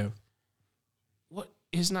 but Yeah. what?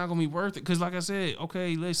 It's not going to be worth it. Because like I said,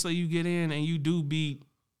 okay, let's say you get in and you do beat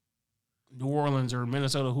New Orleans or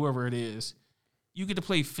Minnesota, whoever it is. You get to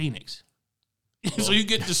play Phoenix. So you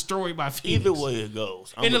get destroyed by Phoenix. Either way it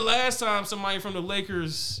goes. And the last time somebody from the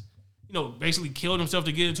Lakers, basically killed himself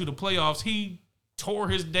to get into the playoffs, he tore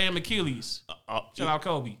his damn Achilles. Shout out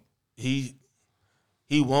Kobe. He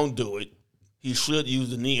won't do it. He should use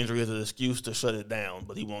the knee injury as an excuse to shut it down,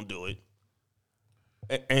 but he won't do it.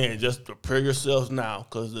 And just prepare yourselves now,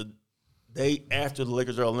 because the day after the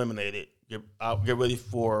Lakers are eliminated, get ready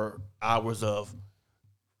for hours of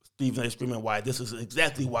Stephen A. screaming why this is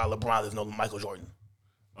exactly why LeBron is no Michael Jordan.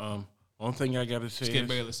 One thing I got to say Skip is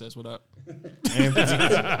Bayless says what up.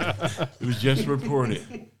 it was just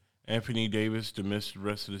reported Anthony Davis to miss the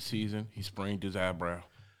rest of the season. He sprained his eyebrow.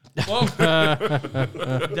 Well,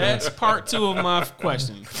 that's part 2 of my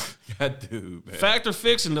question. That dude, man. Fact or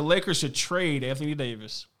fiction, the Lakers should trade Anthony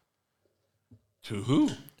Davis. To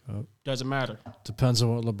who? Doesn't matter. Depends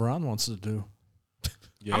on what LeBron wants to do.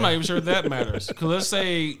 Yeah. I'm not even sure if that matters. Because let's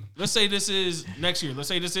say this is next year. Let's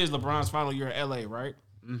say this is LeBron's final year at LA, right?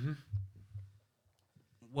 Mm-hmm.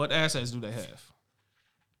 What assets do they have?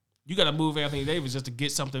 You got to move Anthony Davis just to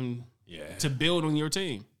get something to build on your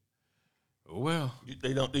team. Well,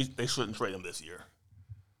 they shouldn't trade him this year.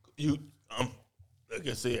 Like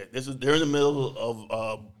I said, they're in the middle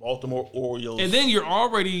of Baltimore Orioles, and then you're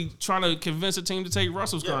already trying to convince a team to take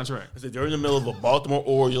Russell's contract. I said they're in the middle of a Baltimore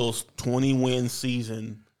Orioles 20-win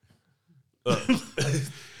season.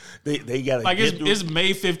 They got like it's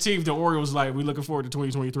May 15th. The Orioles like we looking forward to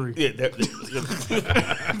 2023. Yeah,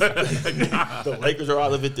 the Lakers are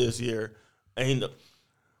out of it this year, and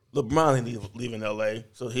LeBron ain't leaving LA,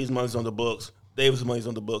 so his money's on the books. Davis' money's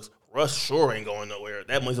on the books. Russ sure ain't going nowhere.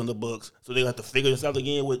 That money's on the books, so they have to figure this out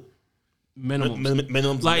again with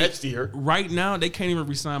minimums like, next year. Right now, they can't even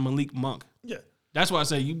resign Malik Monk. Yeah, that's why I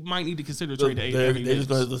say you might need to consider trade the They're just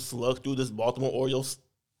going to slug through this Baltimore Orioles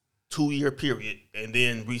 2-year period and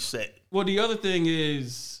then reset. Well, the other thing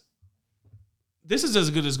is, this is as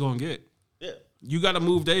good as it's going to get. Yeah, you got to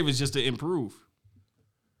move Davis just to improve.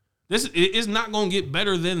 This is not going to get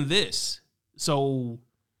better than this. So,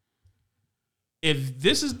 if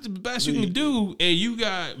this is the best you can do, and you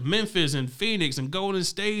got Memphis and Phoenix and Golden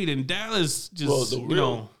State and Dallas, just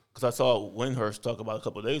because I saw Windhurst talk about a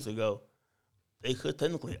couple of days ago, they could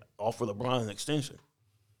technically offer LeBron an extension.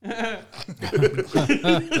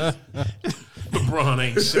 LeBron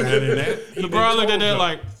ain't signing that. LeBron looked at that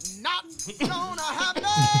like, not gonna happen.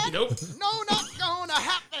 Nope. No, not gonna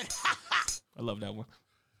happen. I love that one.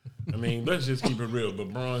 I mean, let's just keep it real.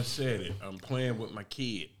 LeBron said it. I'm playing with my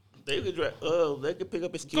kid. They could pick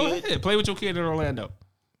up his kid. Go ahead, play with your kid in Orlando.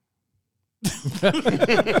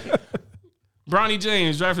 Bronny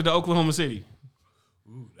James drafted to Oklahoma City.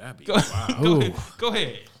 Ooh, that'd be wild. Go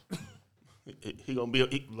ahead.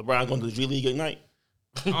 LeBron going to the G League Ignite.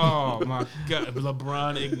 Oh my God,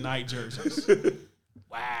 LeBron Ignite jerseys.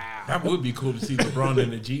 Wow, that would be cool to see LeBron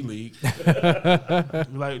in the G League.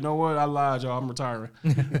 Like, you know what? I lied, y'all. I'm retiring.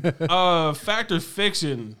 Fact or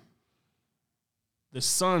fiction? The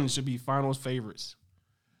Suns should be finals favorites.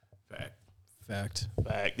 Fact.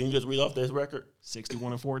 Didn't you just read off this record?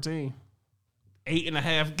 61-14.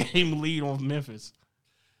 8.5 game lead on Memphis,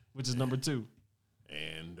 which is number 2.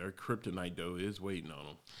 And their kryptonite, though, is waiting on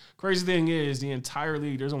them. Crazy thing is, the entire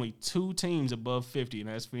league, there's only 2 teams above 50, and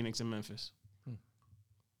that's Phoenix and Memphis. Would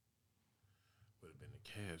have been the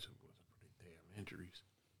Cavs who wasn't for the damn injuries.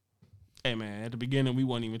 Hey, man, at the beginning, we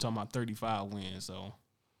wasn't even talking about 35 wins, so.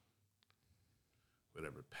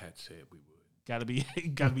 Whatever Pat said we would. Gotta be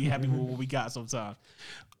happy with what we got sometimes.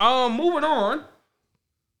 Moving on.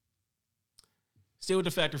 Still with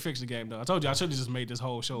the Fact or Fiction game, though. I told you I should have just made this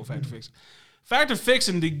whole show Fact or Fiction. Fact or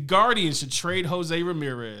Fiction, the Guardians should trade Jose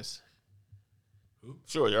Ramirez.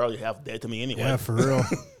 Sure, you already have dead to me anyway. Yeah, for real.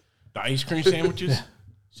 The ice cream sandwiches?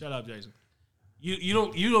 Shut up, Jason. You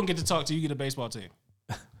don't get to talk till you get a baseball team.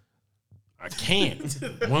 I can't.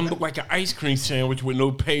 One looked like an ice cream sandwich with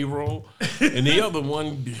no payroll, and the other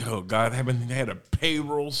one, oh God, haven't had a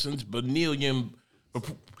payroll since Benillion.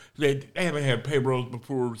 They haven't had payrolls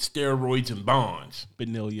before steroids and bonds.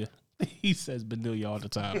 Benillia. He says Benillia all the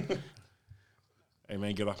time. Hey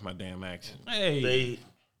man, get off my damn accent. Hey,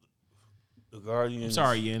 the Guardians. I'm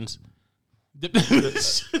sorry, Jens.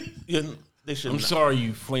 They should. I'm sorry,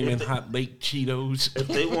 you flaming hot Lake Cheetos. If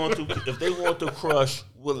they want to crush,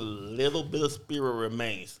 what a little bit of spirit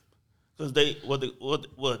remains, because they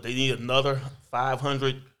need another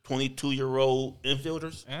 522-year-old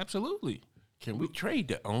infielders. Absolutely. Can we trade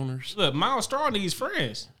the owners? Look, Miles Straw needs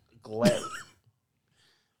friends. Gladly.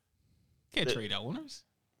 Can't trade the owners.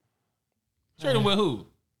 Trade them with who?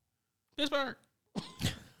 Pittsburgh.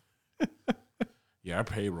 Yeah, our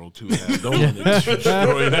payroll too. Don't want to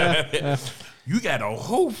destroy that. You got a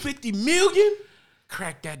whole $50 million?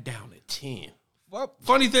 Crack that down to 10. Well,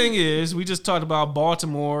 funny thing is, we just talked about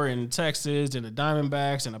Baltimore and Texas and the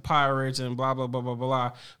Diamondbacks and the Pirates and blah, blah, blah, blah,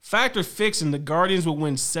 blah. Fact or fiction, the Guardians will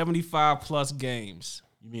win 75-plus games.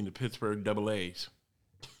 You mean the Pittsburgh Double A's?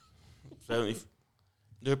 70.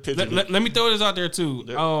 They're pitching. Let me throw this out there, too.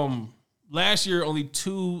 Last year, only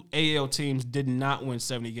 2 AL teams did not win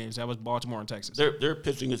 70 games. That was Baltimore and Texas. Their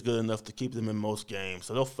pitching is good enough to keep them in most games,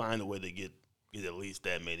 so they'll find a way to get at least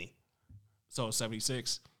that many. So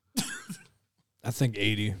 76. I think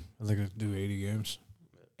 80. I think I could do 80 games.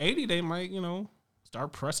 80, they might,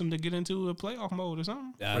 start pressing to get into a playoff mode or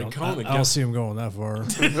something. Yeah, I don't see them going that far.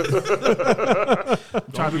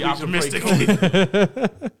 I'm trying to be optimistic.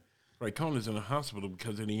 Raikkonen's in the hospital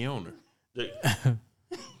because of the owner.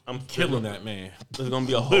 I'm killing that man. There's going to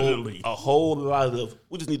be a whole lot of.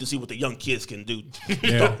 We just need to see what the young kids can do.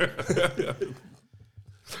 Yeah.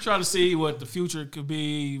 Trying to see what the future could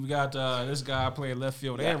be. We got this guy playing left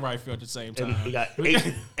field and right field at the same time. And we got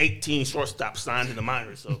 18 shortstops signed in the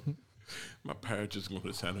minors. So my parents just going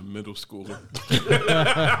to sign a middle schooler.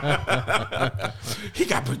 He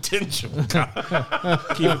got potential.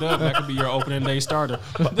 Keep it up. That could be your opening day starter.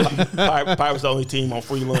 Pirates the only team on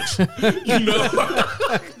free lunch.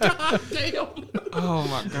 God damn. Oh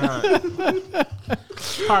my God.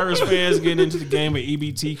 Pirates fans getting into the game with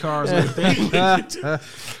EBT cards like that.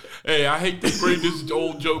 Hey, I hate to bring this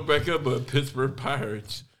old joke back up, but Pittsburgh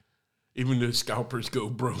Pirates, even the scalpers go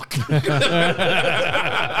broke.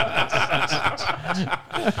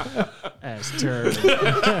 That's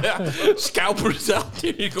terrible. Scalpers out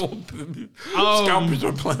there, scalpers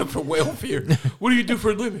are playing for welfare. What do you do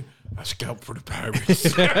for a living? I scalp for the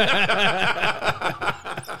Pirates.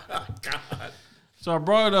 God. So I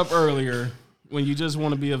brought it up earlier when you just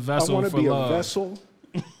want to be a vessel I want for to be love. a vessel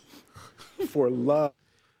for love.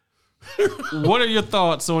 What are your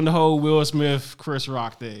thoughts on the whole Will Smith, Chris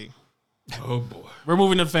Rock thing? Oh boy, We're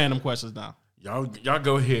moving to fandom questions now. y'all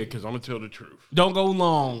go ahead because I'm gonna tell the truth. Don't go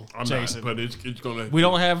long, I'm Jason. not, but it's gonna. We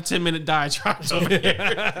don't have 10-minute diatribes over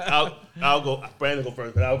here. I'll go. Brandon go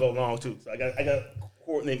first, but I'll go long too. So I got to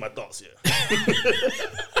coordinate my thoughts here.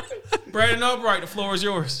 Brandon Albright, the floor is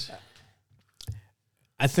yours.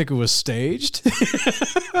 I think it was staged.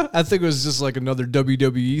 I think it was just like another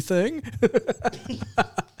WWE thing.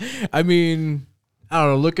 I mean, I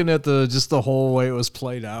don't know. Looking at the whole way it was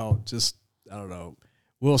played out, just I don't know.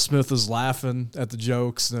 Will Smith was laughing at the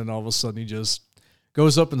jokes, and then all of a sudden he just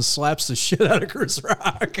goes up and slaps the shit out of Chris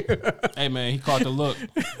Rock. Hey man, he caught the look.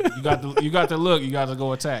 You got the look. You got to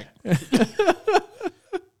go attack.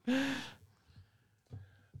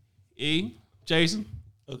 Jason.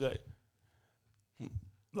 Okay.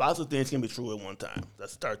 Lots of things can be true at one time.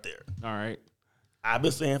 Let's start there. All right. I've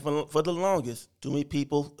been saying for the longest, too many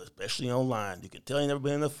people, especially online, you can tell they never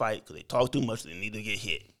been in a fight because they talk too much. They need to get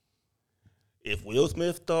hit. If Will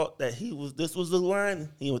Smith thought that this was the line,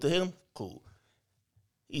 he went to hit him. Cool.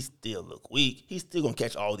 He still look weak. He's still gonna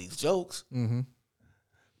catch all these jokes. Mm-hmm.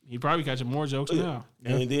 He probably catching more jokes now.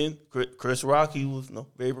 And then Chris Rock, he was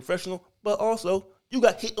very professional, but also you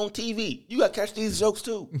got hit on TV. You got to catch these jokes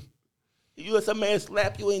too. You let some man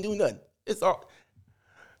slap you, ain't do nothing. It's all.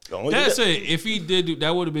 That's it. If he did,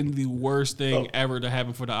 that would have been the worst thing ever to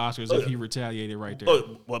happen for the Oscars if he retaliated right there.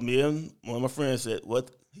 What me and one of my friends said,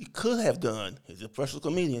 what he could have done, he's a professional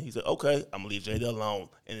comedian. He said, okay, I'm going to leave Jada alone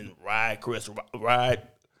and then ride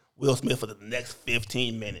Will Smith for the next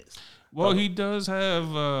 15 minutes. Well, he does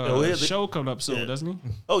have a show coming up soon, doesn't he?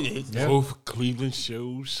 Oh, yeah. Both Cleveland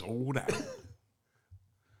shows sold out.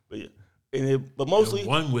 But yeah. But mostly, and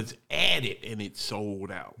one was added and it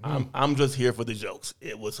sold out. I'm just here for the jokes.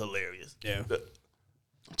 It was hilarious. Yeah.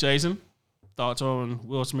 Jason, thoughts on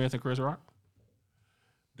Will Smith and Chris Rock?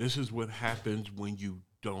 This is what happens when you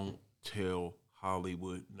don't tell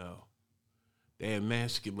Hollywood no. They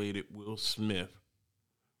emasculated Will Smith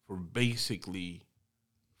for basically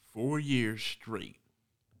 4 years straight,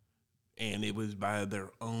 and it was by their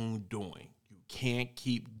own doing. You can't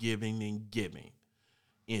keep giving and giving.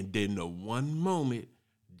 And then the one moment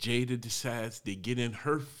Jada decides to get in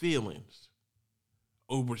her feelings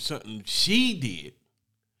over something she did,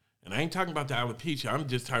 and I ain't talking about the alopecia, I'm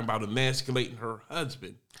just talking about emasculating her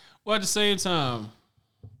husband. Well, at the same time,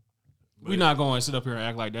 we're not going to sit up here and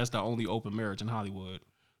act like that's the only open marriage in Hollywood.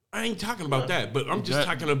 I ain't talking about that, but I'm just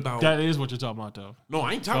talking about... That is what you're talking about, though. No,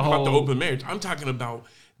 I ain't talking about the open marriage. I'm talking about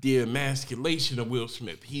the emasculation of Will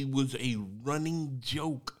Smith. He was a running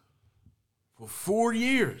joke for 4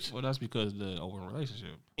 years. Well, that's because of the open relationship.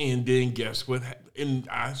 And then guess what happened? And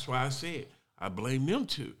that's why I said I blame them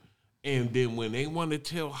too. And then when they want to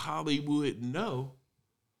tell Hollywood no,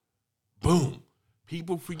 boom.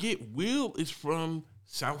 People forget Will is from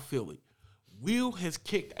South Philly. Will has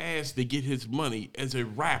kicked ass to get his money as a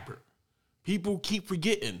rapper. People keep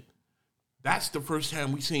forgetting. That's the first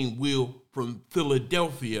time we seen Will from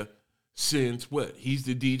Philadelphia since what? He's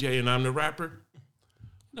the DJ and I'm the rapper?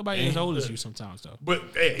 Nobody as old as you sometimes, though. But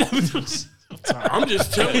hey, I'm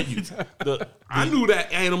just telling you. I knew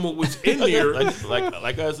that animal was in there.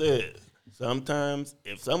 Like I said, sometimes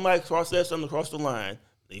if somebody says something across the line,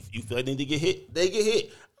 if you feel like they need to get hit, they get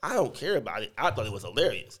hit. I don't care about it. I thought it was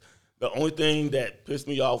hilarious. The only thing that pissed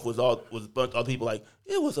me off was a bunch of other people like,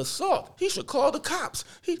 it was assault. He should call the cops.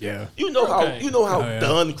 You know how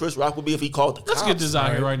done Chris Rock would be if he called the cops. Let's get this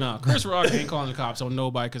out here right now. Chris Rock ain't calling the cops on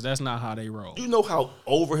nobody because that's not how they roll. You know how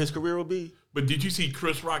over his career will be? But did you see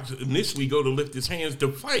Chris Rock initially go to lift his hands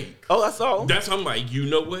to fight? Oh, I saw him. I'm like, you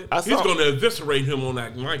know what? He's going to eviscerate him on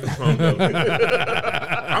that microphone.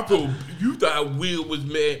 I thought you thought Will was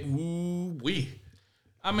mad. Ooh, wee.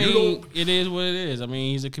 I mean, it is what it is. I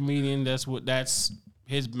mean, he's a comedian. That's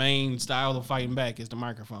his main style of fighting back is the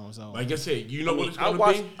microphone. So, like I said, you know what it's going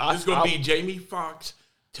to be? It's going to be Jamie Foxx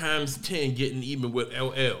times 10 getting even with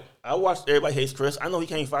LL. I watched Everybody Hates Chris. I know he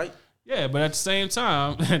can't fight. Yeah, but at the same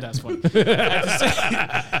time, that's funny.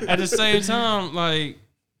 At the same time, like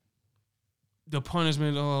the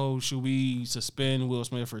punishment. Should we suspend Will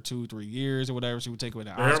Smith for 2-3 years or whatever? Should we take away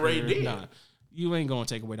the Oscar? already did. Nah. you ain't gonna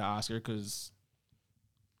take away the Oscar because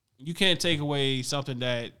you can't take away something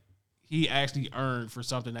that he actually earned for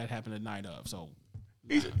something that happened the night of. So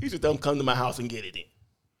He should tell him come to my house and get it in.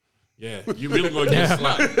 Yeah, you really gonna get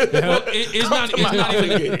slapped. well, it's not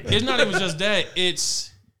even just that.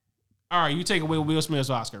 It's all right. You take away Will Smith's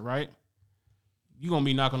Oscar, right? You're gonna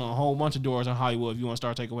be knocking on a whole bunch of doors in Hollywood if you want to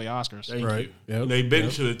start taking away Oscars. Thank Right. you. Yep. They been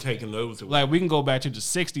should have taken those away. Like we can go back to the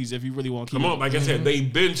 '60s if you really want to. Come on, like I said, they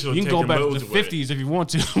been should have You taken can go back to those the away. '50s if you want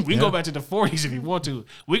to. We can go back to the '40s if you want to.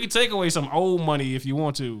 We can take away some old money if you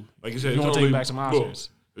want to. Like I said, if you want to take back some Oscars.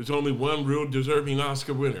 There's only one real deserving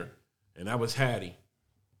Oscar winner, and that was Hattie.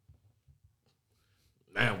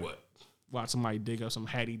 Now what? Watch somebody dig up some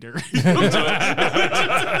Hattie dirt. You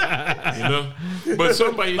know? But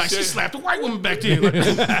somebody Like said, she slapped a white woman back there. but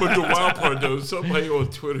the wild part though, somebody on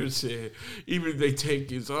Twitter said, even if they take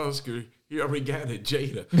his Oscar, he already got it,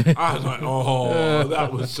 Jada. I was like, oh,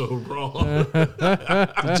 that was so wrong.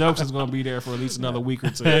 The jokes is gonna be there for at least another week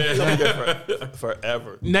or two. It's gonna be there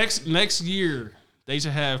forever. Next year, they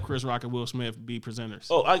should have Chris Rock and Will Smith be presenters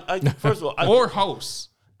Oh, first of all, or hosts.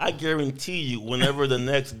 I guarantee you, whenever the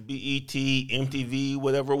next BET, MTV,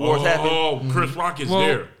 whatever awards happen, Oh, Chris Rock is Well,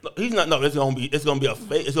 there. no, he's not. No, it's gonna be a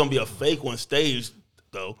fake. It's gonna be a fake on stage,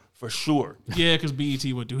 though, for sure. Yeah, because BET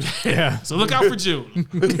would do that. Yeah. So look out for June.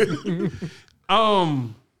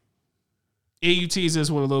 You teased this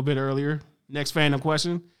one a little bit earlier. Next fandom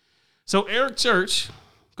question. So Eric Church,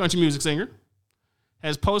 country music singer,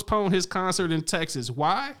 has postponed his concert in Texas.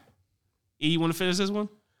 Why? You want to finish this one?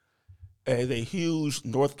 As a huge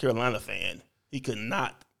North Carolina fan, he could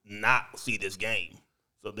not see this game.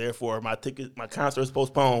 So therefore, my concert is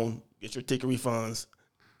postponed. Get your ticket refunds,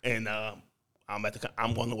 and I'm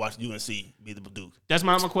going to watch UNC be the Duke. That's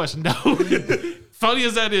my question. No. Funny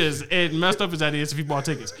as that is, and messed up as that is if you bought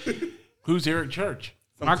tickets. Who's Eric Church?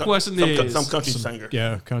 My question is, some country singer.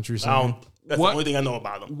 Yeah, country I singer. don't, that's What- the only thing I know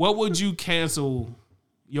about him. what would you cancel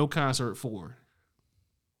your concert for?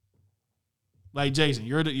 Like Jason,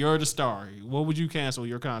 you're the star. What would you cancel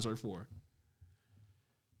your concert for?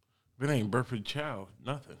 If it ain't birth of a child,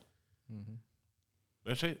 nothing.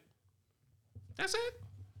 That's it. That's it.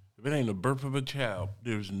 If it ain't the birth of a child,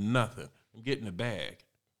 there's nothing. I'm getting the bag.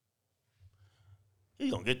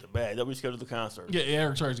 He's gonna get the bag. They'll reschedule the concert. Yeah,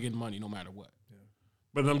 Eric Church is getting money no matter what.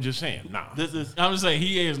 But I'm just saying, nah. This is I'm just saying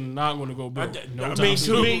he is not going to go broke. I mean,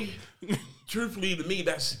 to me, truthfully, to me,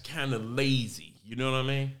 that's kind of lazy. You know what I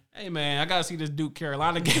mean? Hey man, I gotta see this Duke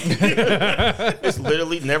Carolina game. it's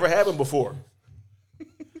literally never happened before.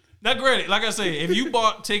 Now, granted, like I said, if you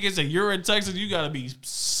bought tickets and you're in Texas, you gotta be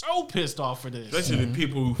so pissed off for this. Especially the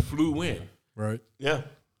people who flew in. Right. Yeah.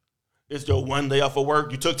 It's your one day off of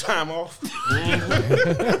work. You took time off. I've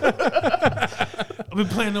been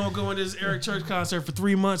planning on going to this Eric Church concert for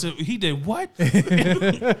 3 months, and he did what?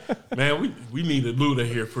 Man, we needed Luda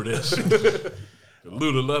here for this.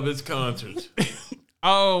 Luda love his concerts.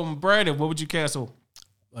 Brandon, what would you cancel?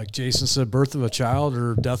 Like Jason said, birth of a child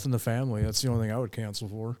or death in the family. That's the only thing I would cancel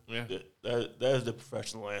for. Yeah. That is the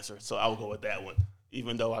professional answer. So I will go with that one.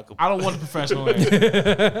 Even though I could. I don't want the professional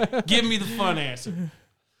answer. Give me the fun answer.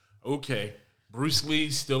 Okay. Bruce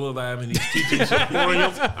Lee's still alive and he's teaching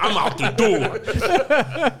Singaporeans. I'm out the door.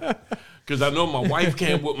 Because I know my wife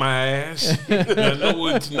can't whip my ass. And I know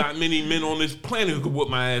it's not many men on this planet who can whip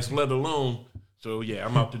my ass, let alone. So, yeah,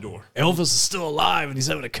 I'm out the door. Elvis is still alive and he's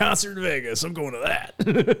having a concert in Vegas. I'm going to that.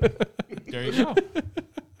 There you go.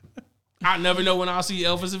 I never know when I'll see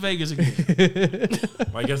Elvis in Vegas again.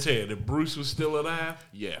 Like I said, if Bruce was still alive,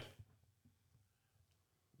 yeah.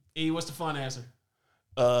 What's the fun answer?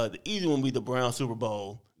 The easy one would be the Brown Super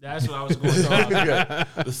Bowl. That's what I was going to throw out.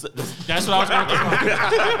 That's what I was going to throw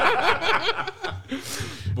out.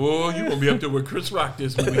 Boy, you going to be up there with Chris Rock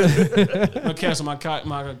this week. I'm going to cancel my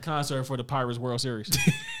concert for the Pirates World Series.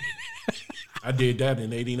 I did that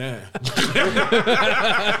in '89.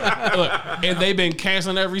 Look, and they've been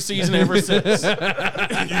canceling every season ever since. You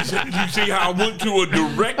see how I went to a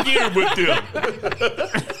direct year with them.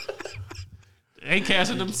 They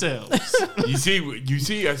canceled themselves. You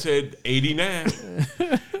see, I said 89.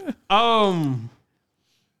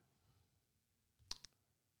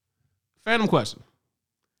 Phantom question.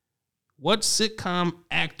 What sitcom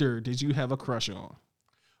actor did you have a crush on?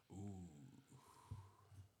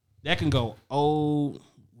 That can go old,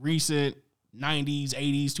 recent, 90s,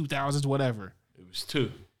 80s, 2000s, whatever. It was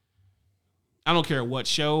 2. I don't care what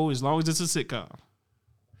show, as long as it's a sitcom.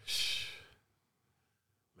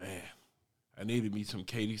 Man, I needed me some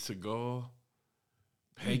Katie Seagal,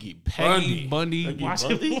 Peggy Bundy. Peggy Watch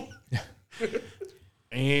Bundy? it.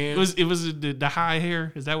 And It was the high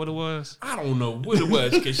hair. Is that what it was? I don't know what it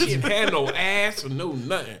was because she didn't have no ass or no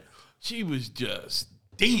nothing. She was just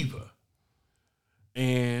diva.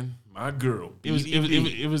 And my girl, It was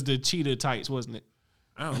BDB, it was the cheetah tights, wasn't it?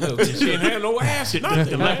 I don't know. 'Cause she didn't have no ass or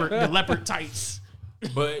nothing. The man. leopard tights.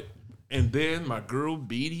 And then my girl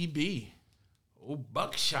BDB, old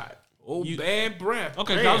buckshot, old bad breath.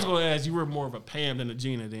 Okay, Pam. I was going to ask, you were more of a Pam than a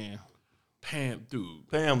Gina then. Pam, dude.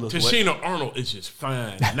 Pam looks Tashina Arnold is just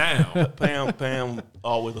fine now. Pam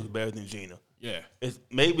always looks better than Gina. Yeah. It's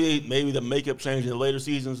maybe the makeup changed in the later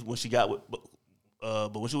seasons when she got with,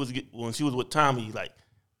 but when she was with Tommy, like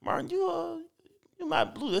Martin, you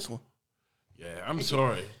might blew this one. Yeah, I'm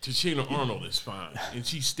sorry. Tashina Arnold is fine, and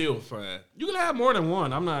she's still fine. You can have more than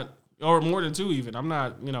one. I'm not, or more than two even. I'm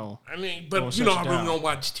not, I mean, Gonna but shut I you really down. don't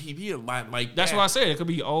watch TV a lot like That's that. what I said. It could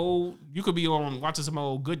be old. You could be on watching some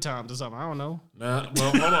old Good Times or something. I don't know. Nah,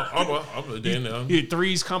 well, hold on. Then, You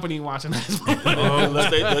Three's Company watching that.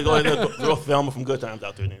 Unless they go ahead and throw Velma from Good Times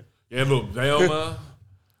out there then. yeah, look, Velma,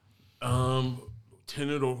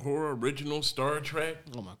 Lieutenant Uhura, original Star Trek.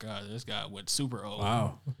 Oh my God, this guy went super old.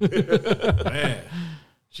 Wow. Man,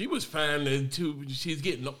 she was fine then too. She's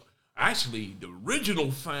getting actually the original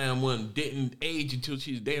fine one didn't age until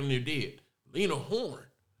she's damn near dead. Lena Horne.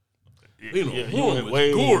 Lena He Horne went was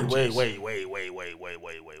way, gorgeous. way.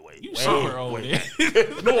 You super old. Man.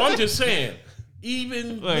 No, I'm just saying.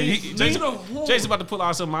 Even Look, Lena Horne. Jason's about to pull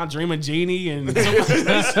out some My Dream of Genie and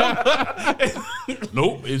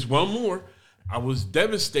Nope, it's one more. I was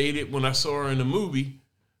devastated when I saw her in the movie,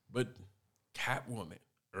 but Catwoman,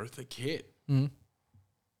 Eartha Kitt. my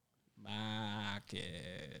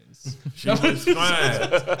kids. She was fine.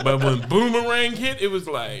 But when Boomerang hit, it was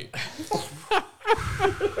like,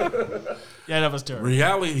 Yeah, that was terrible.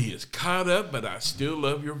 reality is caught up, but I still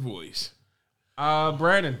love your voice.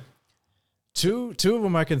 Brandon. Two of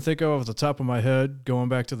them I can think of off the top of my head, going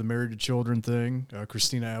back to the Married to Children thing,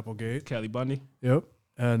 Christina Applegate. Kelly Bundy. Yep.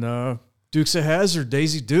 And Dukes of Hazzard,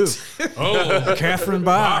 Daisy Duke. Oh, Catherine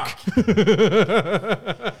Bach.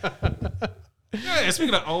 Yeah,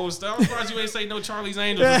 speaking of old stuff, I'm surprised you ain't say no Charlie's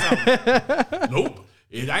Angels or something. nope.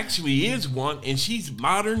 It actually is one, and she's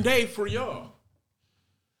modern day for y'all.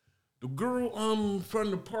 The girl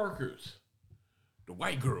from the Parkers, the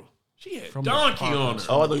white girl, she had From the donkey on Parkers.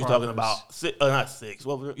 her. Oh, I thought you were talking Parkers. about not six.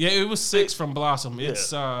 What was it? Yeah, it was Six from Blossom.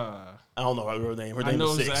 It's I don't know her name. Her I name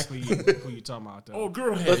know is Six. exactly who you talking about though. Oh,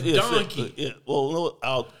 girl But, had yeah, donkey. Six, yeah. Well,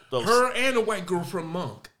 no, Her and the white girl from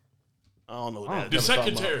Monk. I don't know that. The Never saw my-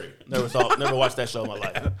 secretary. Never watched that show in my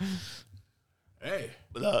life. Hey.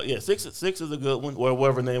 But yeah, six is a good one. Or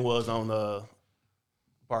whatever her name was on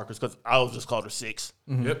Parker's, because I was just called her Six.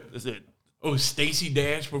 Yep. That's it. Oh, Stacey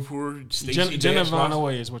Dash before Stacey Dash Jenna lost. Von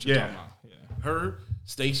Away is what you're Yeah. talking about. Yeah. Her,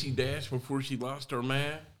 Stacey Dash before she lost her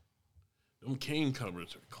man. Them King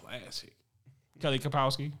covers are classic. Kelly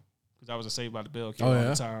Kapowski, because I was a Saved by the Bell kid Oh, all yeah?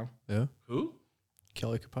 the time. Yeah. Who?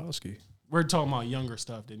 Kelly Kapowski. We're talking about younger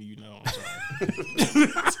stuff than you know. I'm sorry.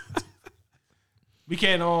 We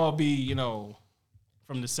can't all be,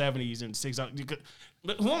 from the 70s and 60s.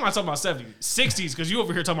 But who am I talking about 70s? 60s, because you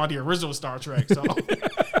over here talking about the original Star Trek. So.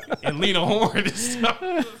 And Lena Horne and stuff.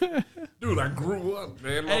 Dude, I grew up,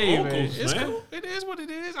 man. My Hey, man, uncles, it's man. cool. It is what it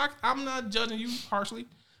is. I'm not judging you harshly.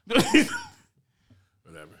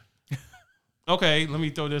 Whatever. Okay, let me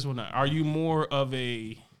throw this one out. Are you more of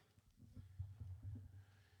a...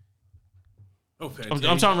 Oh, I'm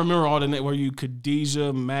fantastic. trying to remember all the names. Were you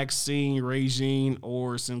Khadijah, Maxine, Regine,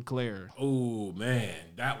 or Sinclair? Oh, man.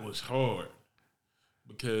 That was hard.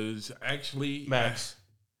 Because actually... Max.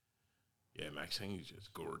 Yeah, Maxine's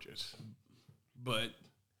just gorgeous. But,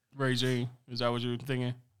 Regine, is that what you're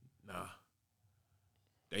thinking? nah.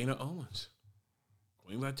 Dana Owens.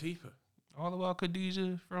 Queen Latifah. All about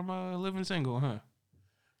Khadijah from Living Single, huh?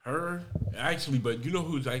 Her, actually, but you know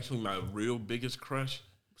who's actually my real biggest crush?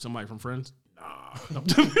 Somebody from Friends? Nah.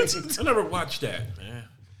 I never watched that, man.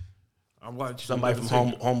 I watched Somebody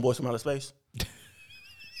from Homeboys from Outer Space.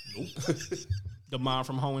 Nope. The mom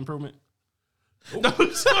from Home Improvement? Nope.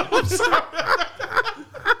 I'm sorry.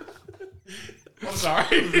 I'm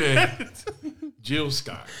sorry. Yeah. Jill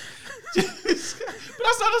Scott. But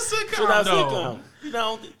that's not a sitcom, So now though.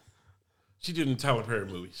 sitcom. She did in Tyler Perry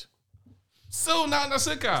movies. So not in a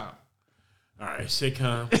sitcom. All right,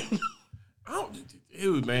 sitcom. I don't,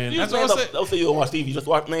 dude, man. That's That's what I said. Don't say you don't watch TV. You just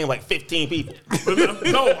name like 15 people.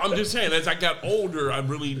 no, I'm just saying. As I got older, I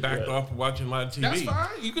really backed off of watching a lot of TV. That's fine.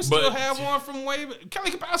 You can still But- have one from way back. Kelly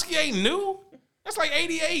Kapowski ain't new. That's like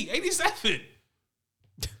 88, 87.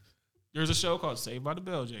 There's a show called Saved by the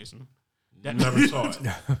Bell, Jason. Never saw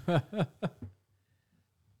it.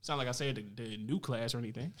 Sound like I said the new class or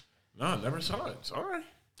anything. No, I never saw it. Sorry.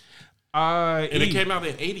 And it came out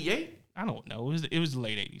in 88? I don't know. It was the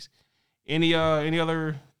late 80s. Any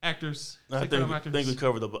other actors? I think we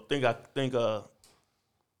covered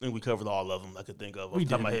we covered all of them I could think of off the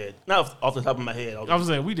top of my head. Not off the top of my head. I was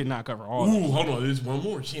saying we did not cover all of them. Ooh, hold on. There's one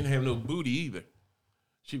more. She didn't have no booty either.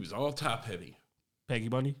 She was all top heavy. Peggy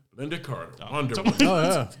Bundy? Linda Carter. Oh. Wonder So- Woman.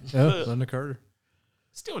 Oh yeah, Linda Carter.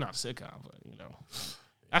 Still not a sitcom, but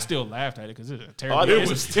I still laughed at it because it's a terrible. It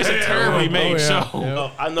it's a terribly made show. Yeah.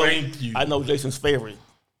 Thank you. I know Jason's favorite.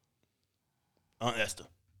 Aunt Esther.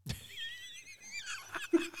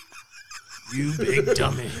 You big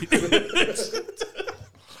dummy.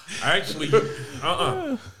 Actually,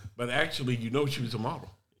 But actually, she was a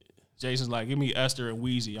model. Jason's like, give me Esther and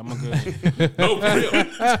Wheezy. I'm a good. No, for real.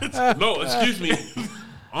 No, excuse me.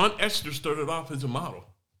 Aunt Esther started off as a model.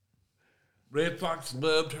 Red Fox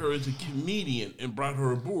loved her as a comedian and brought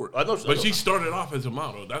her aboard. But she started off as a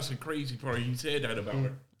model. That's the crazy part. He said that about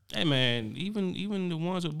her. Hey man, even the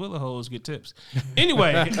ones with bullet holes get tips.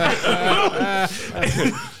 Anyway, You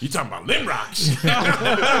talking about limb rocks?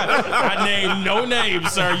 I named no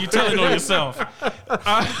names, sir. You telling on yourself.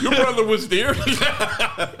 Your brother was there.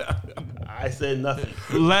 I said nothing.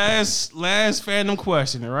 Last fandom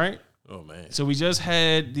question, all right? Oh man. So we just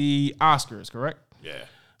had the Oscars, correct? Yeah.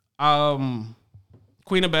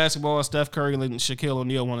 Queen of Basketball, Steph Curry and Shaquille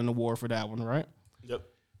O'Neal won an award for that one, right? Yep.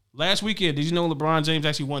 Last weekend, did you know LeBron James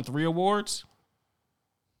actually won 3 awards?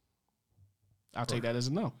 I'll take that as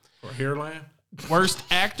a no. Or hairline? Worst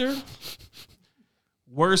actor,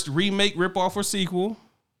 worst remake, ripoff, or sequel,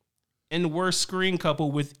 and worst screen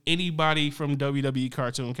couple with anybody from WWE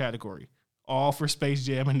cartoon category. All for Space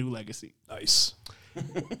Jam: A New Legacy. Nice.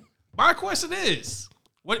 My question is,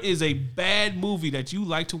 what is a bad movie that you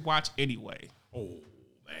like to watch anyway? Oh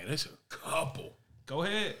man, that's a couple. Go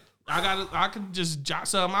ahead. I can just jot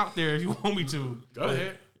something out there if you want me to. Go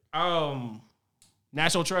ahead.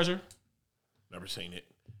 National Treasure. Never seen it.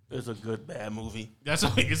 It's a good bad movie. It's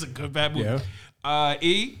a good bad movie. Yeah.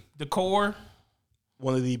 The Core.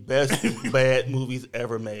 One of the best bad movies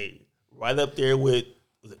ever made. Right up there with,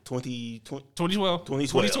 was it 2012?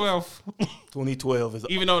 2012. 2012 is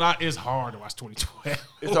Even though it's hard to watch 2012.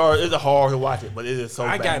 it's hard. It's hard to watch it, but it is so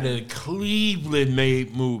I bad. got a Cleveland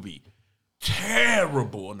made movie.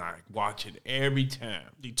 Terrible, and I watch it every time.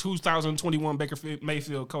 The 2021 Baker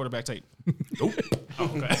Mayfield quarterback tape. Nope.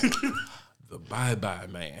 Okay. The Bye Bye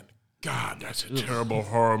Man. God, that's a terrible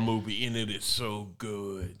horror movie, and it is so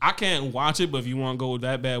good. I can't watch it, but if you want to go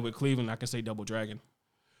that bad with Cleveland, I can say Double Dragon.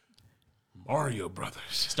 Mario Brothers.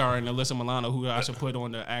 Starring Alyssa Milano, who I should put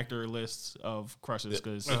on the actor list of crushes,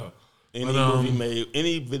 because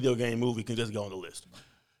Any video game movie can just go on the list.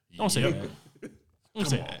 don't say that. Don't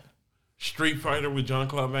say that. Street Fighter with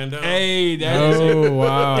Jean-Claude Van Damme. Hey,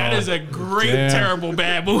 Wow. that is a great, Damn. terrible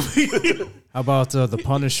bad movie. How about the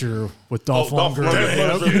Punisher with Dolph Lundgren?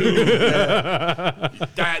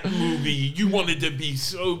 That movie, you wanted to be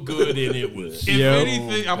so good, and it was. If Yo,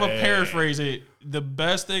 anything, I'm gonna bad. paraphrase it. The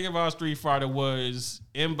best thing about Street Fighter was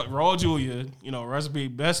Raul Julia. Recipe.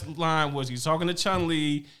 Best line was he's talking to Chun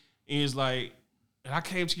Li, and he's like, "And I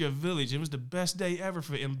came to your village. It was the best day ever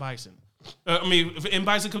for M Bison. If M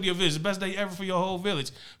Bison come to your village, the best day ever for your whole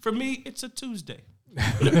village. For me, it's a Tuesday."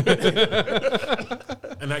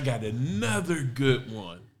 And I got another good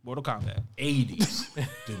one. Mortal Kombat. 80s.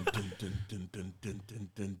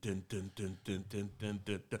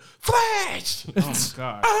 Flash! Oh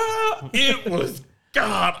God. It was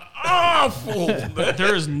god awful.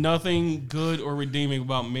 There is nothing good or redeeming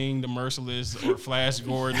about Ming the Merciless or Flash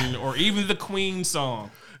Gordon or even the Queen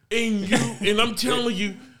song. And I'm telling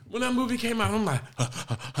you, when that movie came out, I'm like,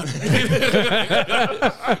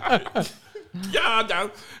 yeah.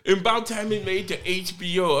 And about time it made to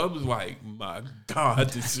HBO, I was like, my God,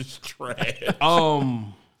 this is trash.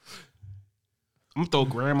 I'm gonna throw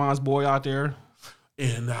Grandma's Boy out there.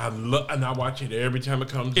 And I watch it every time it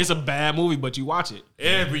comes. It's a bad movie, but you watch it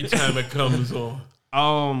every time it comes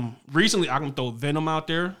on. Recently I'm gonna throw Venom out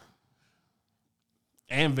there,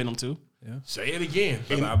 and Venom 2. Say it again,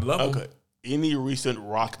 but I love them. Any recent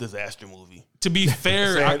rock disaster movie? To be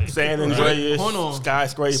fair, San Andreas, hold on.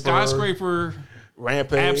 Skyscraper,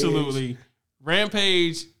 Rampage. Absolutely.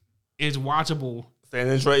 Rampage is watchable. San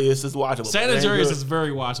Andreas is watchable. San Andreas is very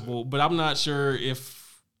watchable, but I'm not sure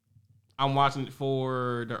if I'm watching it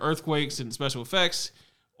for the earthquakes and special effects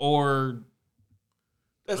or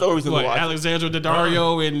that's always what, Alexandra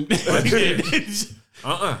Daddario and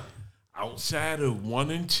outside of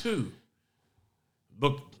 1 and 2.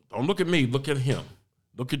 Look, don't look at me. Look at him.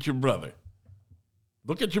 Look at your brother.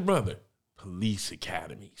 Look at your brother. police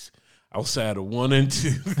academies outside of 1 and 2.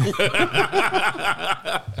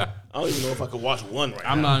 I don't even know if I could watch one right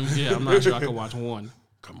now. I'm not sure I could watch one.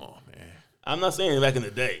 Come on, man. I'm not saying back in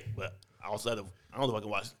the day, but outside of, I don't know if I can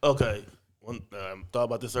watch. Okay, thought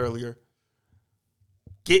about this earlier.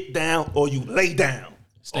 Get down or you lay down.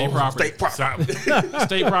 State property. State property.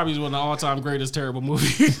 State Property is one of the all-time greatest terrible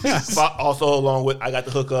movies. Also, along with I Got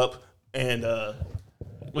the Hookup and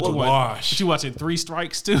What you Wash. What you watching? 3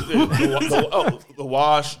 Strikes too. the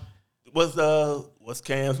Wash. What's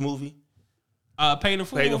Cam's movie? Paid in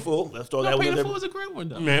Full. Paid in Full. Let's throw that Paid one in in Full there. is a great one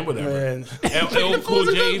though. Man, whatever. Man, LL Cool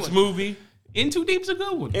J's movie. In Too Deep is a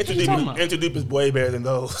good one. Into Deep is way better than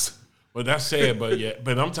those. Well, that's sad, but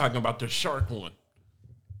I'm talking about the shark one.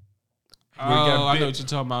 Oh, I know what you're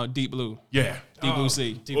talking about. Deep Blue. Yeah. Deep Blue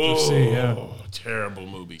Sea. Deep Blue Sea, yeah. Terrible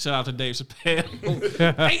movie. Shout out to Dave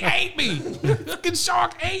Chappelle. They ate me. Fucking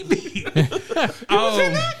shark ate me.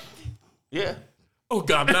 Yeah. Oh,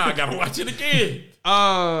 God, now I got to watch it again.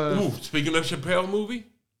 Ooh, speaking of Chappelle movie,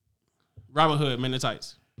 Robin Hood, Men in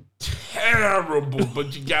Tights. terrible,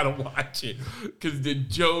 but you got to watch it because the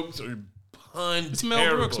jokes are pun It's Mel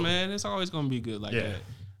terrible. Brooks, man. It's always going to be good like Yeah.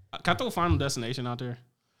 that. Can I throw Final Destination out there?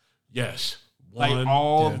 Yes. Like One.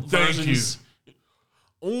 all Thank versions. you.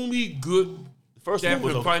 Only good The first Death one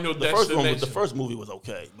was and Final the first one. Destination. The first movie was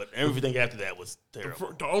okay, but everything after that was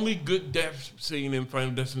terrible. The only good death scene in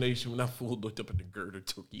Final Destination when that fool looked up at the girder,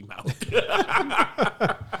 took him out.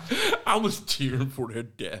 I was cheering for their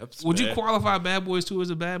deaths. Would you man. qualify Bad Boys 2 as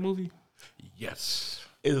a bad movie? Yes.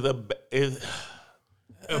 Is A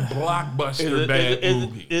blockbuster bad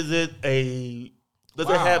movie. Is it a? Does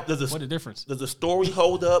Wow. it have? Does What the a difference. Does the story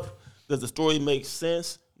hold up? Does the story make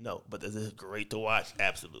sense? No, but is it great to watch?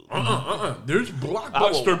 Absolutely. There's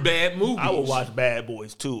blockbuster bad movies. I will watch Bad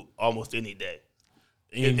Boys 2 almost any day.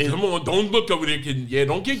 And come on, don't look over there.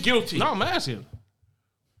 Don't get guilty. No, I'm asking.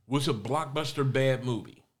 What's a blockbuster bad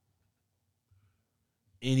movie?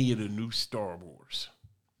 Any of the new Star Wars.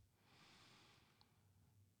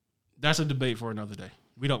 That's a debate for another day.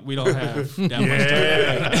 We don't have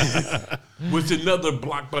that much time. What's another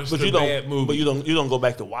blockbuster bad movie? But you don't go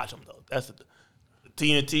back to watch them though. That's the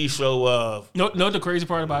TNT show of. No, the crazy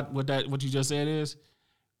part about what you just said is,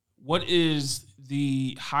 what is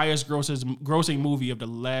the highest grossing movie of the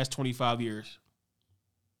last 25 years?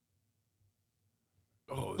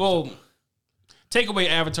 Well, take away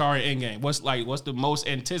Avatar and Endgame. What's the most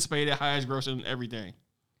anticipated, highest grossing everything?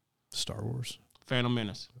 Star Wars. Phantom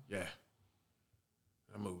Menace. Yeah.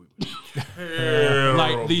 That movie was terrible.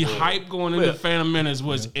 Like the hype going into Phantom Menace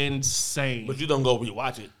was insane. But you don't go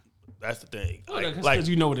rewatch it. That's the thing. That's Like because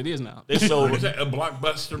you know what it is now. they show Is that a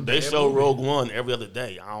blockbuster they bad show movie? Rogue One every other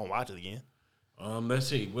day. I don't watch it again. Let's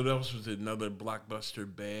see. What else was another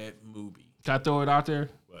blockbuster bad movie? Can I throw it out there?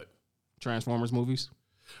 What? Transformers movies,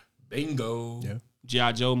 Bingo. Yeah.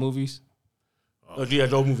 G.I. Joe movies. No, G.I.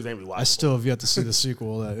 Joe movies ain't really I watched. still have yet to see the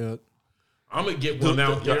sequel of that yet. I'm gonna get one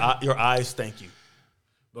out there. Your eyes, thank you.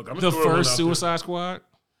 Look, I'm The gonna throw one first out there. Suicide Squad.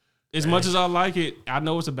 As much as I like it, I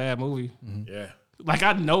know it's a bad movie. Yeah. Like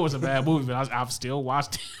I know it's a bad movie, but I've still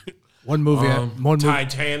watched it. One movie,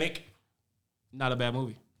 Titanic. Not a bad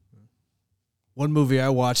movie. one movie I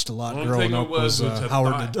watched a lot Only growing thing it up was was a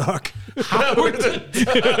Howard thought. the Duck.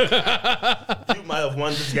 You might have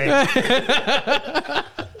won this game.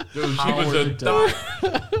 Dude, she was a duck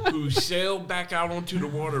who sailed back out onto the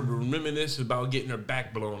water to reminisce about getting her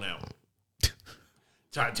back blown out.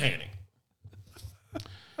 Titanic.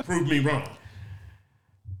 Prove me wrong.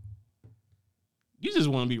 You just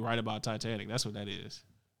want to be right about Titanic. That's what that is.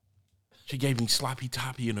 She gave him sloppy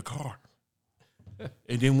toppy in the car.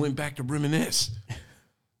 And then went back to reminisce.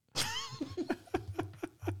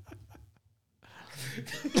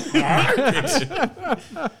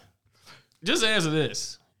 Just answer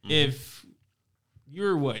this. If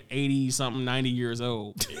you're 80 something, 90 years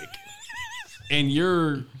old, and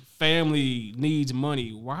your family needs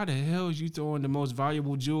money, why the hell is you throwing the most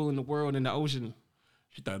valuable jewel in the world in the ocean?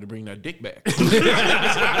 She thought to bring that dick back.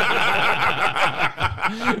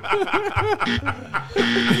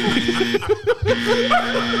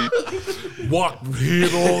 Walked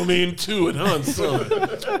head on into it, huh,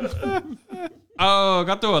 son? Oh,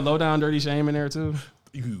 got to throw a low down dirty shame in there too.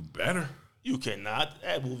 You better. You cannot.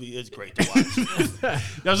 That movie is great to watch.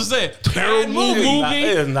 I was just saying, Terrible movie,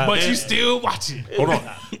 It is not- but you still watch it. Hold on.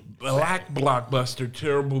 Black blockbuster,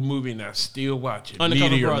 terrible movie, and I still watch it. Undercover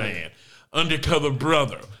Meteor Brother. Man. Undercover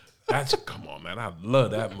Brother. That's, come on, man. I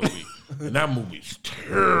love that movie. And that movie's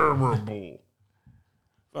terrible.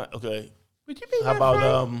 Right, okay. What you mean? How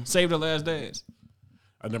about Save the Last Dance.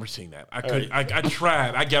 I've never seen that. right. I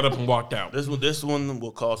tried. I got up and walked out. This one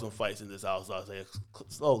will cause some fights in this house. I'll say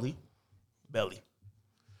slowly. Belly.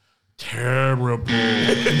 Terrible.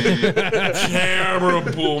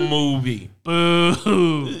 Terrible movie.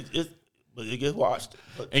 Boo. But it gets watched.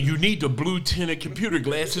 But And you need the blue tinted computer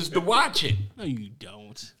glasses to watch it. No, you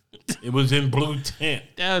don't. It was in blue tint.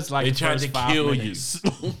 That's like They the tried first to 5 kill minutes.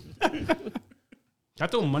 I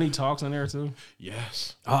throw Money Talks in there too.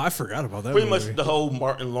 Yes. Oh, I forgot about that. pretty movie. much the whole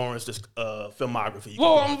Martin Lawrence filmography.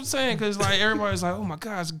 Well, I'm saying because like everybody's like, oh my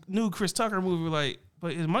God, it's a new Chris Tucker movie. Like,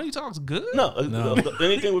 but is Money Talks good? No.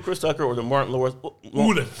 Anything with Chris Tucker or the Martin Lawrence.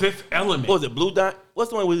 Ooh, The Fifth Element. What was it? Blue Diamond? What's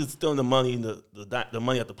the one where he's stealing the money in the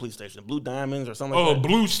money at the police station? Blue Diamonds or something like Oh, that?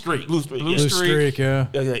 Blue Street. Blue Street. Blue yeah. Blue Streak. Streak, yeah.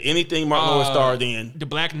 Yeah, anything Martin Lawrence starred in. The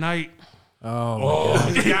Black Knight. Oh,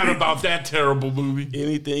 I forgot about that terrible movie.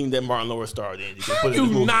 Anything that Martin Lawrence starred in. You can put it in You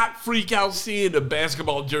the movie. not freak out seeing the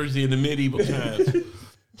basketball jersey in the medieval times.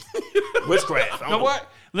 Witchcraft. You know what?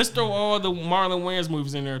 Let's throw all the Marlon Wayans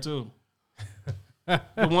movies in there too. The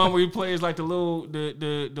one where he plays like the little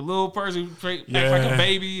person who acts like a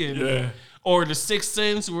baby, and or the Sixth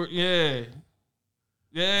Sense. Yeah.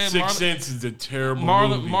 Sixth Sense is a terrible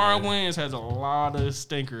Marlon movie. Wayans has a lot of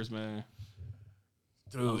stinkers, man.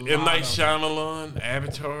 Dude, M. Night Shyamalan,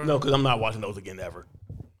 Avatar. No, because I'm not watching those again ever.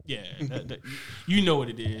 Yeah, you know what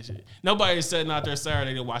it is. Nobody's sitting out there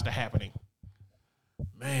Saturday to watch The Happening.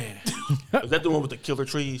 Man. Is that the one with the killer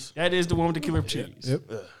trees? That is the one with the killer cheese. Yep.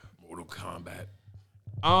 Mortal Kombat.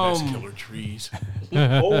 Um, Best killer trees.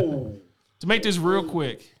 Oh. To make this real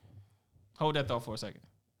quick, hold that thought for a second.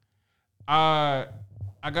 I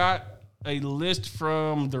got a list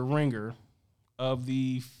from The Ringer of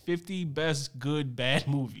the 50 best good bad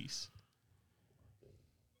movies.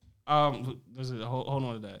 Hold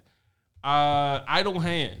on to that. Idle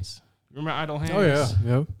Hands. Remember Idle Hands? Oh yeah,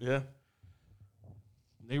 yep. Yeah.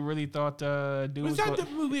 They really thought dude Was that the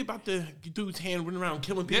movie about the dude's hand running around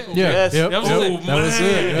killing people? Yeah, Yes. yep, That was yep. it. That was it.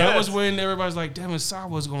 That Yeah. was when everybody's like, Devin Sawa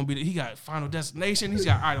was going to be. He got Final Destination. He's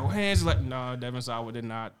got Idle Hands. He's like, no, Devin Sawa did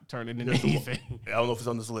not turn it into anything. I don't know if it's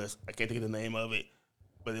on this list. I can't think of the name of it.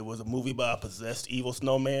 But it was a movie about a possessed evil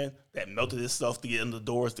snowman that melted himself to get in the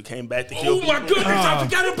doors to came back to kill Oh people. my goodness, I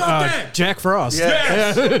forgot about that. Jack Frost.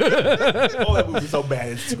 Yes. Oh, that movie's so bad.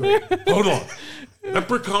 It's great. Hold on.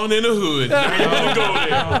 Leprechaun in the Hood. Now you want to go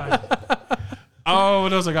there. Oh,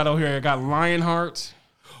 what else I got over here? I got Lionheart.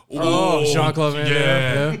 Oh, Jean-Claude Van Damme.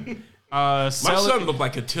 Yeah. Yeah. My son looked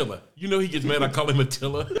like Attila. You know he gets mad I call him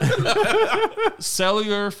Attila.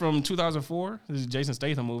 Cellular from 2004. This is a Jason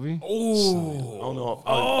Statham movie. I don't know.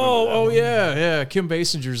 Oh yeah. Kim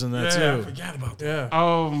Basinger's in that Yeah, I too. forgot about that.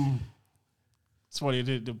 Yeah. It's funny.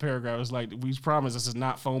 The paragraph was like, "We promise this is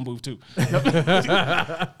not phone booth too."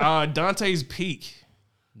 Dante's Peak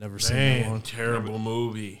Never seen that Man, one. terrible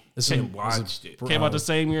movie. This And one was a watched it. came out the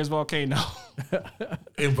same year as Volcano.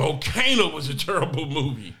 And Volcano was a terrible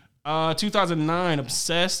movie. 2009,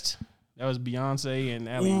 Obsessed. That was Beyonce and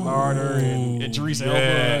Ali Larder and Idris Elba.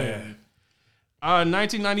 Yeah.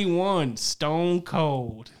 1991, Stone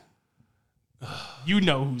Cold. You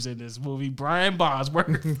know who's in this movie. Brian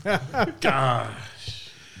Bosworth.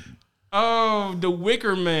 Gosh. Oh, The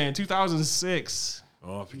Wicker Man, 2006.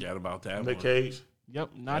 Oh, I forgot about that Nick one. Cage.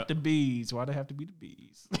 Yep, not the bees. Why they have to be the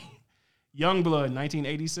bees? Youngblood,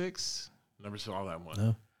 1986. Never saw that one.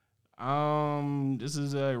 No. This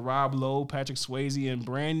is a Rob Lowe, Patrick Swayze, and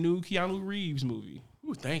brand new Keanu Reeves movie.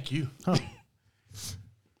 Ooh, thank you.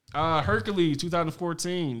 Hercules,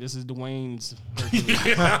 2014. This is Dwayne's.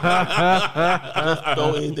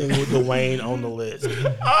 Throw anything with Dwayne on the list.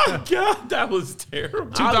 Oh, God, that was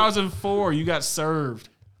terrible. 2004. You got served.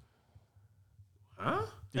 Huh?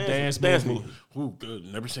 The dance movie. Ooh, good.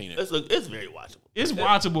 Never seen it. It's very watchable. It's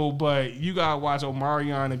watchable, but you gotta watch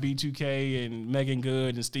Omarion and B2K and Megan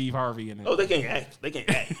Good and Steve Harvey in it. Oh, they can't act. They can't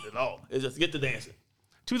act at all. It's just get to dancing.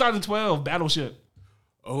 2012, Battleship.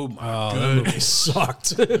 Oh, my That movie goodness.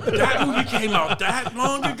 sucked. That movie came out that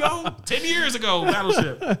long ago? 10 years ago,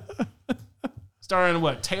 Battleship. Starring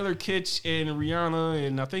what? Taylor Kitsch and Rihanna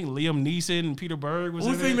and I think Liam Neeson and Peter Berg was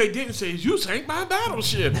Only in thing it. they didn't say is you sank my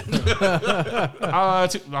battleship.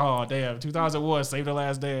 Oh damn, 2001, Save the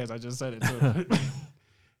Last Dance. I just said it too.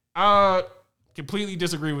 Completely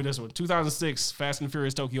disagree with this one. 2006, Fast and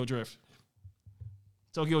Furious Tokyo Drift.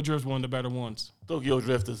 Tokyo Drift's one of the better ones. Tokyo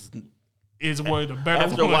Drift Is one of the better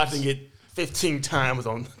after ones. watching it 15 times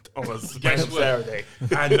on a Guess random what? Saturday.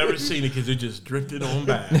 I'd never seen it because it just drifted on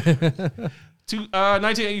by.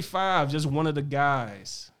 1985, just one of the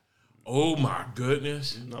guys. Oh, my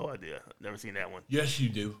goodness. No idea. Never seen that one. Yes, you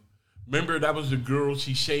do. Remember that was the girl,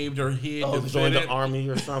 she shaved her head. Oh, to join fit the in? army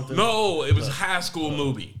or something. No, it was a high school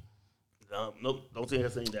movie. Nope, don't say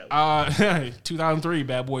that. 2003,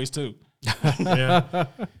 Bad Boys 2. Yeah.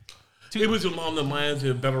 It was along the lines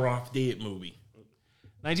of Better Off Dead movie.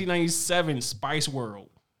 1997, Spice World.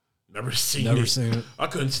 Never seen it. I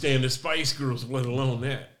couldn't stand the Spice Girls, let alone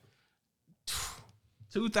that.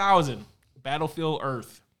 2000, Battlefield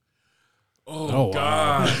Earth. Oh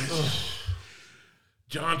God.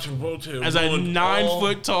 John Travolta As a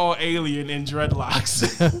 9-foot tall alien in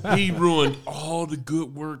dreadlocks. He ruined all the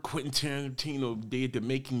good work Quentin Tarantino did to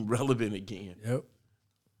make him relevant again. Yep.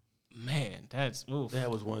 Man, that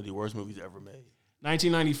was one of the worst movies ever made.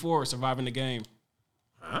 1994, Surviving the Game.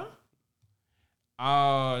 Huh?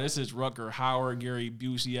 This is Rutger Hauer, Gary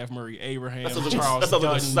Busey, F. Murray Abraham, That Charles sounds like a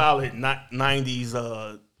Dutton. solid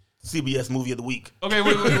 90s CBS movie of the week. Okay,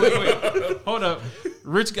 wait. Hold up.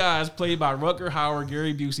 Rich guys played by Rutger Hauer,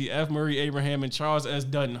 Gary Busey, F. Murray Abraham, and Charles S.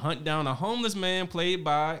 Dutton hunt down a homeless man played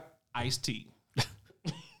by Ice-T.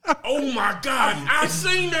 Oh my God, I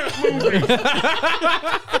seen that movie.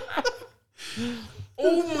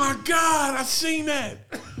 Oh my God, I seen that.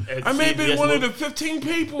 I may have been one of the 15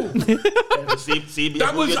 people.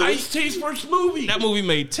 That was Ice-T's first movie. That movie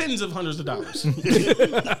made tens of hundreds of dollars. Oh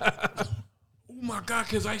my God,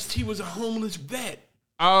 because Ice-T was a homeless vet.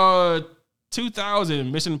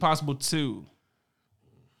 2000, Mission Impossible 2.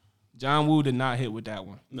 John Woo did not hit with that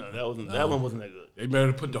one. No, that one wasn't that good. They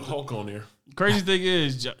better put the Hulk on there. Crazy thing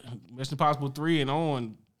is, Mission Impossible 3 and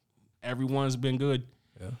on, everyone's been good.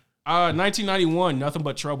 Yeah. 1991, Nothing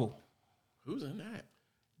But Trouble. Who's in that?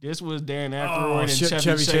 This was Dan Aykroyd and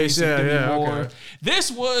Chevy Chase. and Demi Yeah, Moore. okay.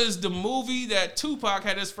 This was the movie that Tupac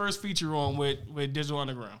had his first feature on with Digital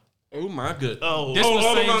Underground. Oh my good.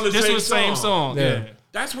 This was same song. Yeah.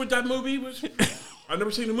 That's what that movie was. I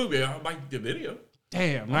never seen the movie. I like the video.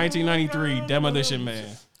 Damn, 1993, Demolition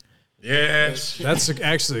Man. Yes, That's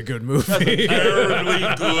actually a good movie. terribly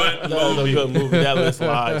good That was a good movie. That was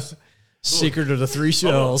lies. Secret of the Three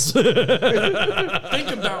Shells. Think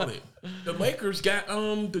about it. The Lakers got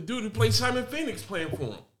the dude who played Simon Phoenix playing for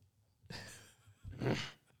him.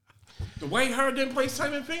 The White Hart didn't play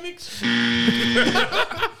Simon Phoenix?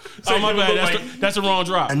 Oh, my bad. That's the wrong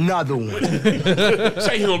drop. Another one.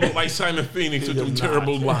 Say he don't look like Simon Phoenix with them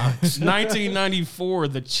terrible locks. 1994,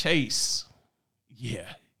 The Chase. Yeah,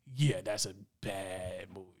 that's a bad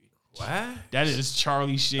movie. What? That is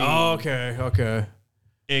Charlie Sheen Okay.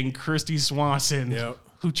 and Christy Swanson, Yep.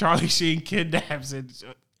 who Charlie Sheen kidnaps. It's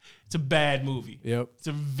a bad movie. Yep. It's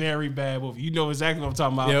a very bad movie. You know exactly what I'm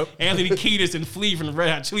talking about. Yep. Anthony Kiedis and Flea from the Red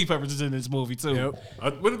Hot Chili Peppers is in this movie, too.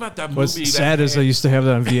 Yep. What about that movie? What's sad is I used to have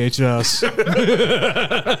that on VHS.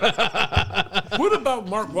 What about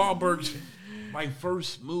Mark Wahlberg's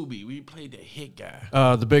first movie? We played the hit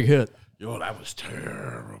guy. The Big Hit. Yo, that was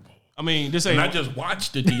terrible. I mean, this ain't. And I just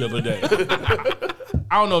watched it the other day.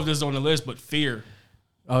 I don't know if this is on the list, but Fear.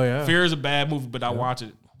 Oh, yeah. Fear is a bad movie, but I watch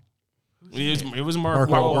it. It was Mark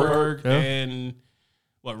Wahlberg. Wahlberg and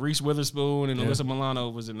Reese Witherspoon and Alyssa Milano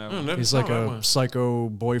was in that one. He's like a psycho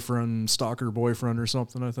boyfriend, stalker boyfriend or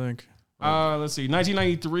something, I think. Let's see.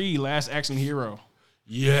 1993, Last Action Hero.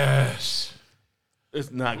 Yes.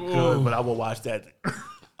 It's not good, but I will watch that.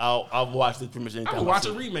 I'll watch this pretty much anytime. I would watch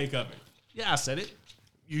a remake of it. Yeah, I said it.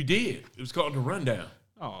 You did. It was called The Rundown.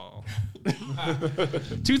 Oh.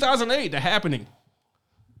 2008, The Happening.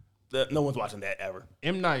 No one's watching that ever.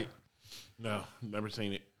 M. Night. No, never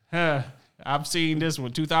seen it. I've seen this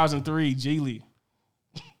one. 2003, Geely.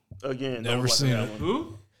 Again, Never seen it.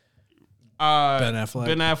 Who? Ben Affleck.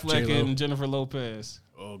 Ben Affleck J-Lo. and Jennifer Lopez.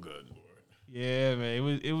 Oh, good Lord. Yeah,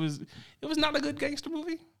 man. It was not a good gangster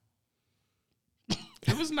movie.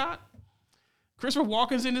 It was not. Christopher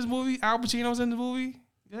Walken's in this movie. Al Pacino's in the movie.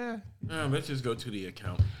 Yeah. Let's just go to the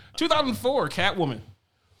account. 2004, Catwoman.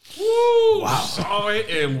 Woo! Wow. Saw it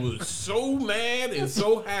and was so mad and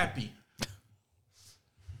so happy.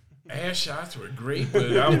 Ass shots were great,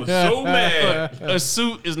 but I was so mad. A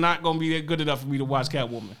suit is not going to be good enough for me to watch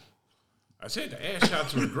Catwoman. I said the ass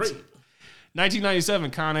shots were great.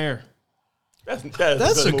 1997, Con Air. That's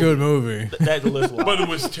a good movie. That's a list. But it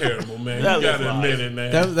was terrible, man. That You got to was admit it,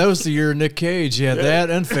 man. That was the year Nick Cage. He had that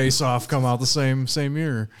and Face Off come out the same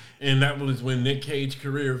year. And that was when Nick Cage's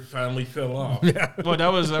career finally fell off. Well,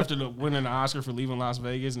 that was after winning the Oscar for Leaving Las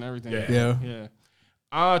Vegas and everything. Yeah.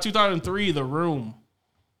 2003, The Room.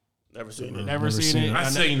 Never seen it. Never seen it. I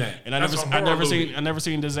seen that. And I never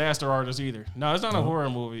seen Disaster Artist either. No, it's not a horror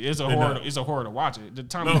movie. It's a horror. It's a horror to watch it. The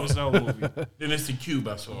Tommy Wiseau movie. Then it's the Cube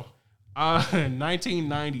I saw.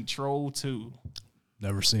 1990, Troll 2.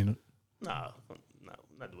 Never seen it. No,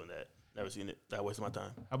 not doing that. Never seen it. That wasted my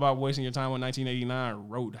time. How about wasting your time on 1989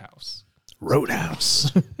 Roadhouse?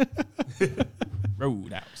 Roadhouse.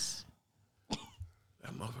 Roadhouse.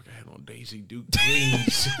 That motherfucker had on Daisy Duke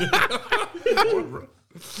jeans.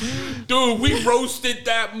 Dude, we roasted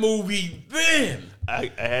that movie then.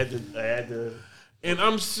 I had to. And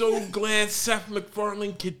I'm so glad Seth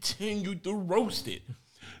MacFarlane continued to roast it.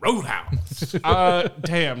 Roadhouse.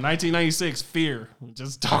 Damn, 1996 Fear.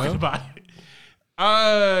 Just talking about it.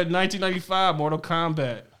 1995 Mortal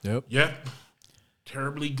Kombat. Yep.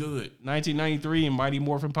 Terribly good. 1993 Mighty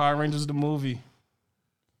Morphin Power Rangers the movie.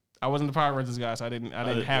 I wasn't the Power Rangers guy, so I didn't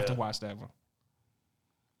have to watch that one.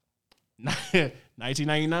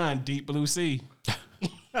 1999 Deep Blue Sea.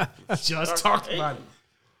 Just talked about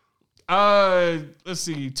it. Let's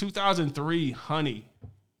see, 2003 Honey.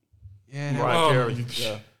 Yeah, Mariah Carey.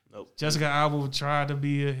 Yeah. Nope. Jessica Alba tried to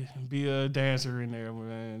be a dancer in there,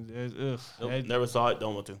 man. Nope. Never saw it.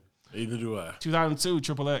 Don't want to. Neither do I. 2002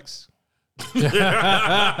 Triple X.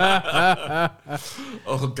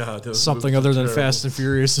 Oh God, that Something other than Fast and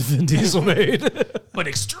Furious and Vin Diesel made. But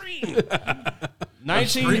extreme.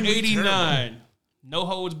 1989 No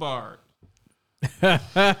Holds Barred. God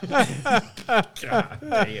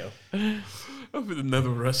damn. I'm in another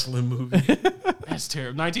wrestling movie. That's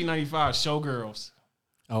terrible. 1995 Showgirls.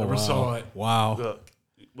 Oh, Never saw it. Wow. Look,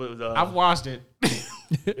 I've watched it.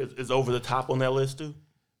 it's over the top on that list too.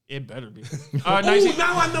 It better be. Now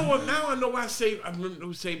I know why I remember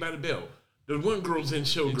who Saved by the Bell. The one girl's in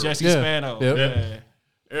Showgirls. Jesse Yeah. Spano. Yep. Yeah.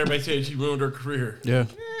 Everybody said she ruined her career. Yeah.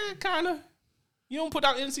 Kind of. You don't put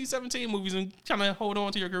out NC-17 movies and kind of hold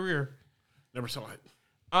on to your career. Never saw it.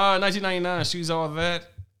 1999 She's All That.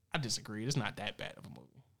 I disagree. It's not that bad of a movie.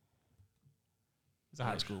 It's a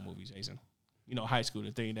high school movie, Jason. You know, high school,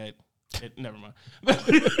 the thing that never mind.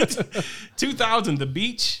 2000 The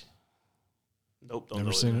Beach. Nope. Don't Never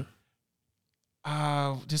know seen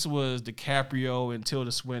it. This was DiCaprio and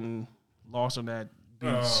Tilda Swinton lost on that beach.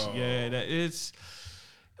 Oh. Yeah, it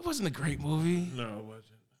wasn't a great movie. No, it wasn't.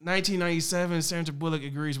 1997, Sandra Bullock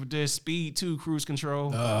agrees with this. Speed 2, Cruise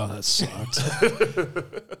Control. Oh, that sucked.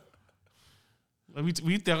 We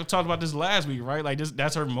talked about this last week, right? Like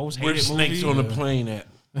that's her most hated Where's movie. Snakes on the Plane at?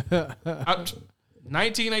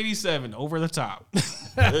 1987, Over the Top.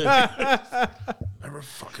 Never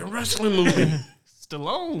fucking wrestling movie.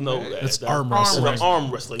 Stallone. No, man. that's arm wrestling. Arm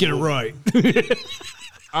wrestling. Get it movie.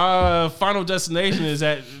 right. Final Destination is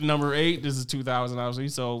at number 8. This is 2000, obviously,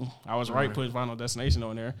 so I was right putting Final Destination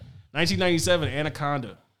on there. 1997,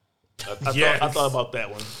 Anaconda. Yes. I thought about that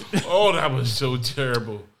one. Oh, that was so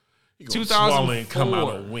terrible. You gonna swallow and come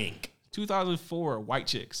out a wink. 2004, White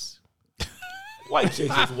Chicks. White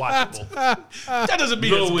Chicks is watchable. That doesn't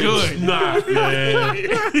mean No, it's it's good. not, man.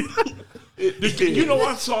 You know,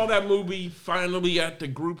 I saw that movie finally at the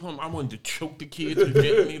group home. I wanted to choke the kids to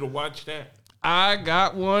get me to watch that. I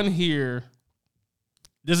got one here.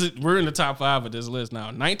 We're in the top 5 of this list now.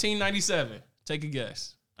 1997. Take a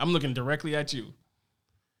guess. I'm looking directly at you.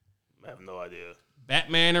 I have no idea.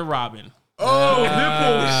 Batman and Robin. Oh,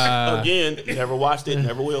 nipples. Again, never watched it,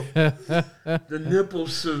 never will. The nipple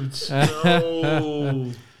suits.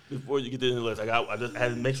 No. Before you get to the list, I just had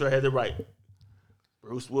to make sure I had it right.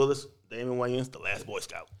 Bruce Willis, Damon Wayans, The Last Boy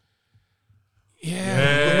Scout.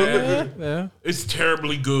 Yeah. Yeah. It's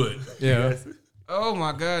terribly good. Yeah. Oh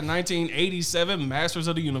my God. 1987, Masters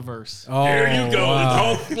of the Universe. Oh, There you go. Wow. It's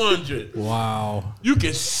all plunging. Wow. You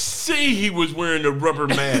can see he was wearing a rubber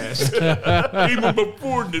mask even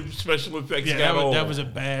before the special effects Yeah, got on. that was a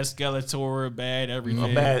bad Skeletor, bad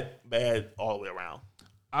everything. Bad all the way around.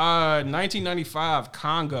 1995,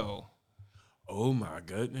 Congo. Oh my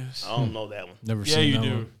goodness. I don't know that one. Never Yeah, seen you that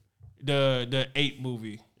do. one. The 8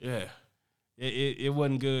 movie. Yeah. It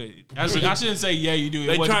wasn't good. I shouldn't say yeah, you do.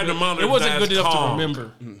 They tried to modernize It wasn't good enough Kong. to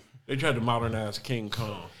remember. They tried to modernize King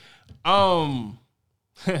Kong.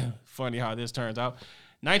 Funny how this turns out.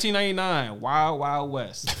 1999, Wild Wild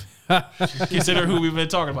West. Consider who we've been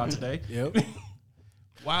talking about today. Yep.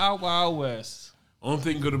 Wild Wild West. Only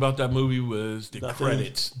thing good about that movie was the Nothing.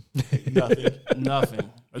 credits. Nothing.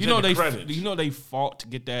 Nothing. I said the credits. they fought to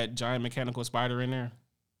get that giant mechanical spider in there.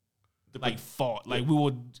 Like fought. Like we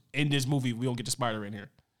will in this movie we don't get the spider in here.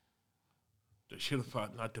 They should have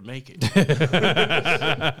fought not to make it.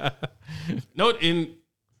 No,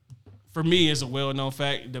 for me, it's a well-known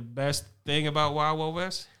fact. The best thing about Wild Wild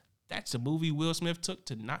West, that's the movie Will Smith took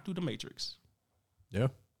to not do The Matrix. Yeah.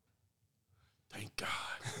 Thank God.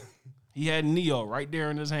 He had Neo right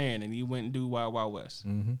there in his hand, and he went and do Wild Wild West.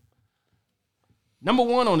 Mm-hmm. Number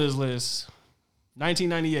 1 on this list,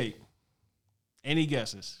 1998. Any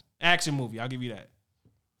guesses? Action movie, I'll give you that.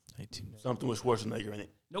 Something with Schwarzenegger in it.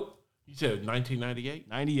 Nope. You said 1998?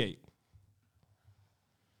 98.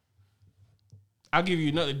 I'll give you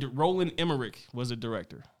another. Roland Emmerich was the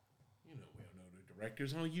director. You know, we don't know the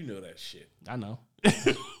directors. Only you know that shit. I know.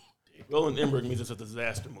 Roland Emmerich means it's a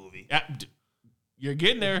disaster movie. You're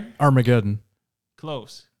getting there. Armageddon.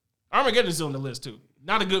 Close. Armageddon is on the list, too.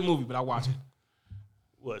 Not a good movie, but I'll watch it.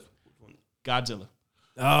 What? Godzilla.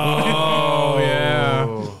 Oh,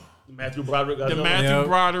 yeah. Matthew Broderick. The Matthew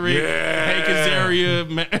Broderick, Hank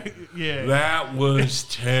Azaria. Yeah. That was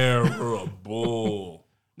terrible.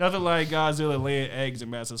 Nothing like Godzilla laying eggs in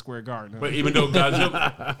Madison Square Garden. But even though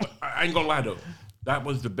Godzilla, I ain't gonna lie though, that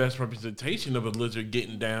was the best representation of a lizard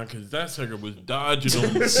getting down because that sucker was dodging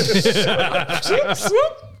them.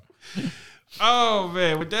 Oh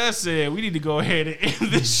man! With that said, we need to go ahead and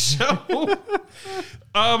end this show.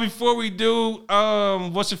 Before we do,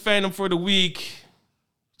 what's your fandom for the week,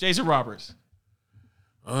 Jason Roberts?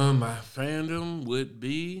 My fandom would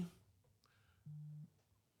be,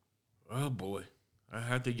 oh boy, I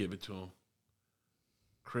had to give it to him.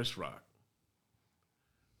 Chris Rock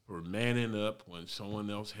for manning up when someone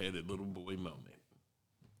else had a little boy moment.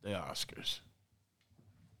 The Oscars.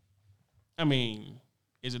 I mean,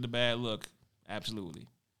 is it a bad look? Absolutely.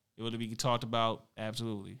 Will it be talked about?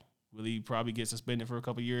 Absolutely. Will he probably get suspended for a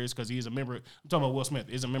couple of years because he's a member? I'm talking about Will Smith.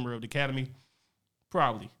 Is a member of the Academy?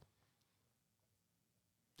 Probably.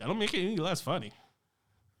 That don't make it any less funny.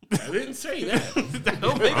 I didn't say that.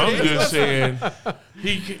 I'm just saying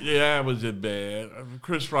that was a bad.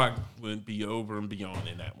 Chris Rock would be over and beyond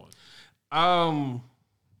in that one.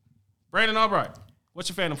 Brandon Albright, what's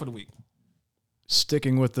your fandom for the week?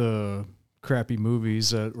 Sticking with the crappy movies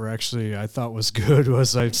that were actually I thought was good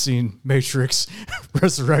was I've seen Matrix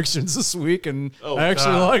Resurrections this week and I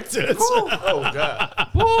actually liked it. Oh God!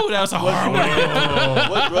 Woo, that was a hard one.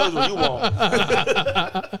 What drugs were you on?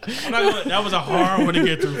 That was a hard one to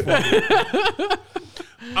get through for me.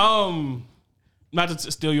 Not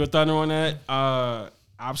to steal your thunder on that.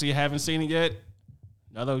 Obviously, I haven't seen it yet.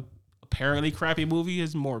 Another apparently crappy movie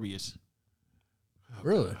is Morbius.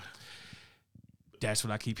 Really? That's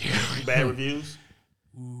what I keep hearing. Bad reviews.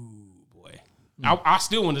 Ooh, boy. I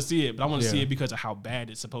still want to see it, but I want to see it because of how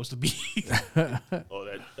bad it's supposed to be. Oh,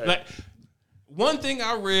 that. Like, one thing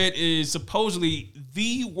I read is supposedly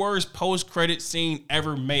the worst post-credit scene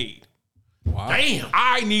ever made. Wow. Damn.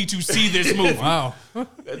 I need to see this movie. Wow.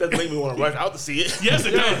 That doesn't make me want to rush out to see it. Yes,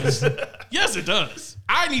 it does. Yes, it does.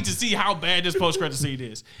 I need to see how bad this post-credit scene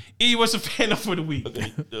is. E, what's a fandom for the week?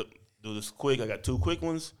 Okay, do this quick. I got two quick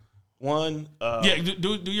ones. One.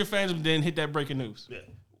 Do your fans and then hit that breaking news. Yeah.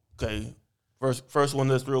 Okay. First one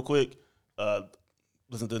that's real quick.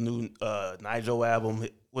 Listen to the new Nigel album.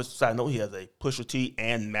 Which side note, he has a Pusha T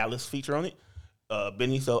and Malice feature on it.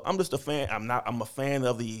 Benny. So I'm just a fan. I'm a fan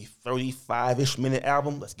of the 35-ish minute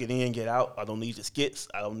album. Let's get in, get out. I don't need your skits.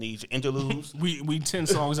 I don't need your interludes. we 10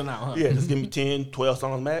 songs and out, huh? Yeah, just give me 10, 12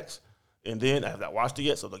 songs max. And then I have not watched it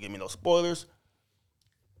yet, so don't give me no spoilers.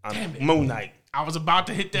 Moon Knight. I was about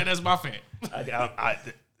to hit that as my fan.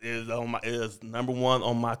 It is number one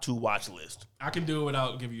on my to watch list. I can do it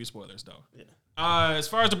without giving you spoilers, though. Yeah. As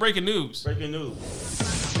far as the breaking news. Breaking news.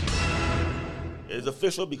 It's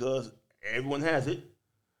official because everyone has it.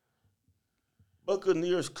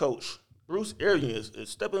 Buccaneers coach Bruce Arians is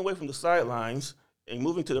stepping away from the sidelines and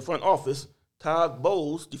moving to the front office. Todd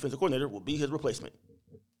Bowles, defensive coordinator, will be his replacement.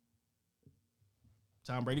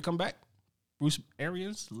 Tom Brady come back. Bruce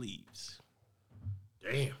Arians leaves.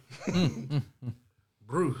 Damn.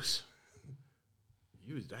 Bruce.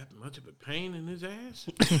 You was that much of a pain in his ass?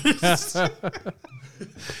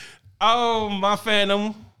 Oh, my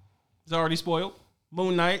fandom is already spoiled.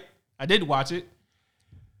 Moon Knight. I did watch it.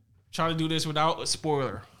 Trying to do this without a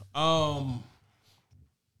spoiler.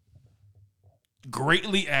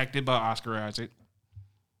 Greatly acted by Oscar Isaac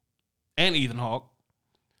and Ethan Hawke.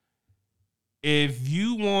 If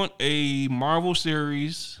you want a Marvel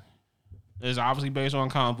series, it's obviously based on a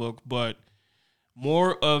comic book, but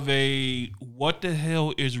more of a what the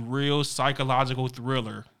hell is real psychological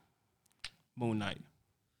thriller, Moon Knight.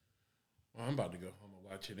 Well, I'm about to go home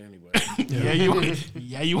and watch it anyway.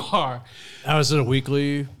 Yeah, you are. Now, is it a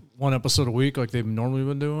weekly, one episode a week like they've normally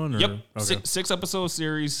been doing? Or? Yep. Okay. Six episode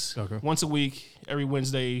series. Okay. Once a week, every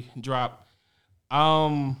Wednesday drop.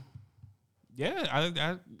 Yeah.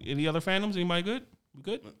 I any other fandoms? Anybody good? We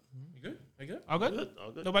good? You good? You good? All good?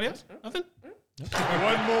 All good. Nobody else? Nothing?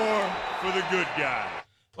 One more for the good guy.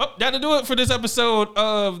 Well, that'll do it for this episode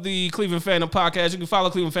of the Cleveland Fandom Podcast. You can follow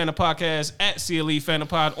Cleveland Fandom Podcast at CLE Fandom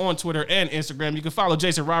Pod on Twitter and Instagram. You can follow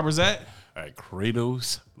Jason Roberts at at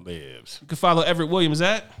Kratos Lives. You can follow Everett Williams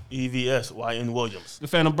at EVS YN Williams. You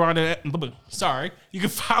can follow Brandon. Sorry, you can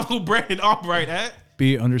follow Brandon Albright at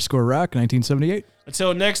B_Rock 1978.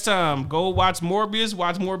 Until next time, go watch Morbius,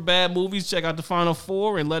 watch more bad movies, check out the Final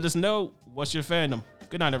Four, and let us know what's your fandom.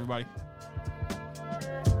 Good night, everybody.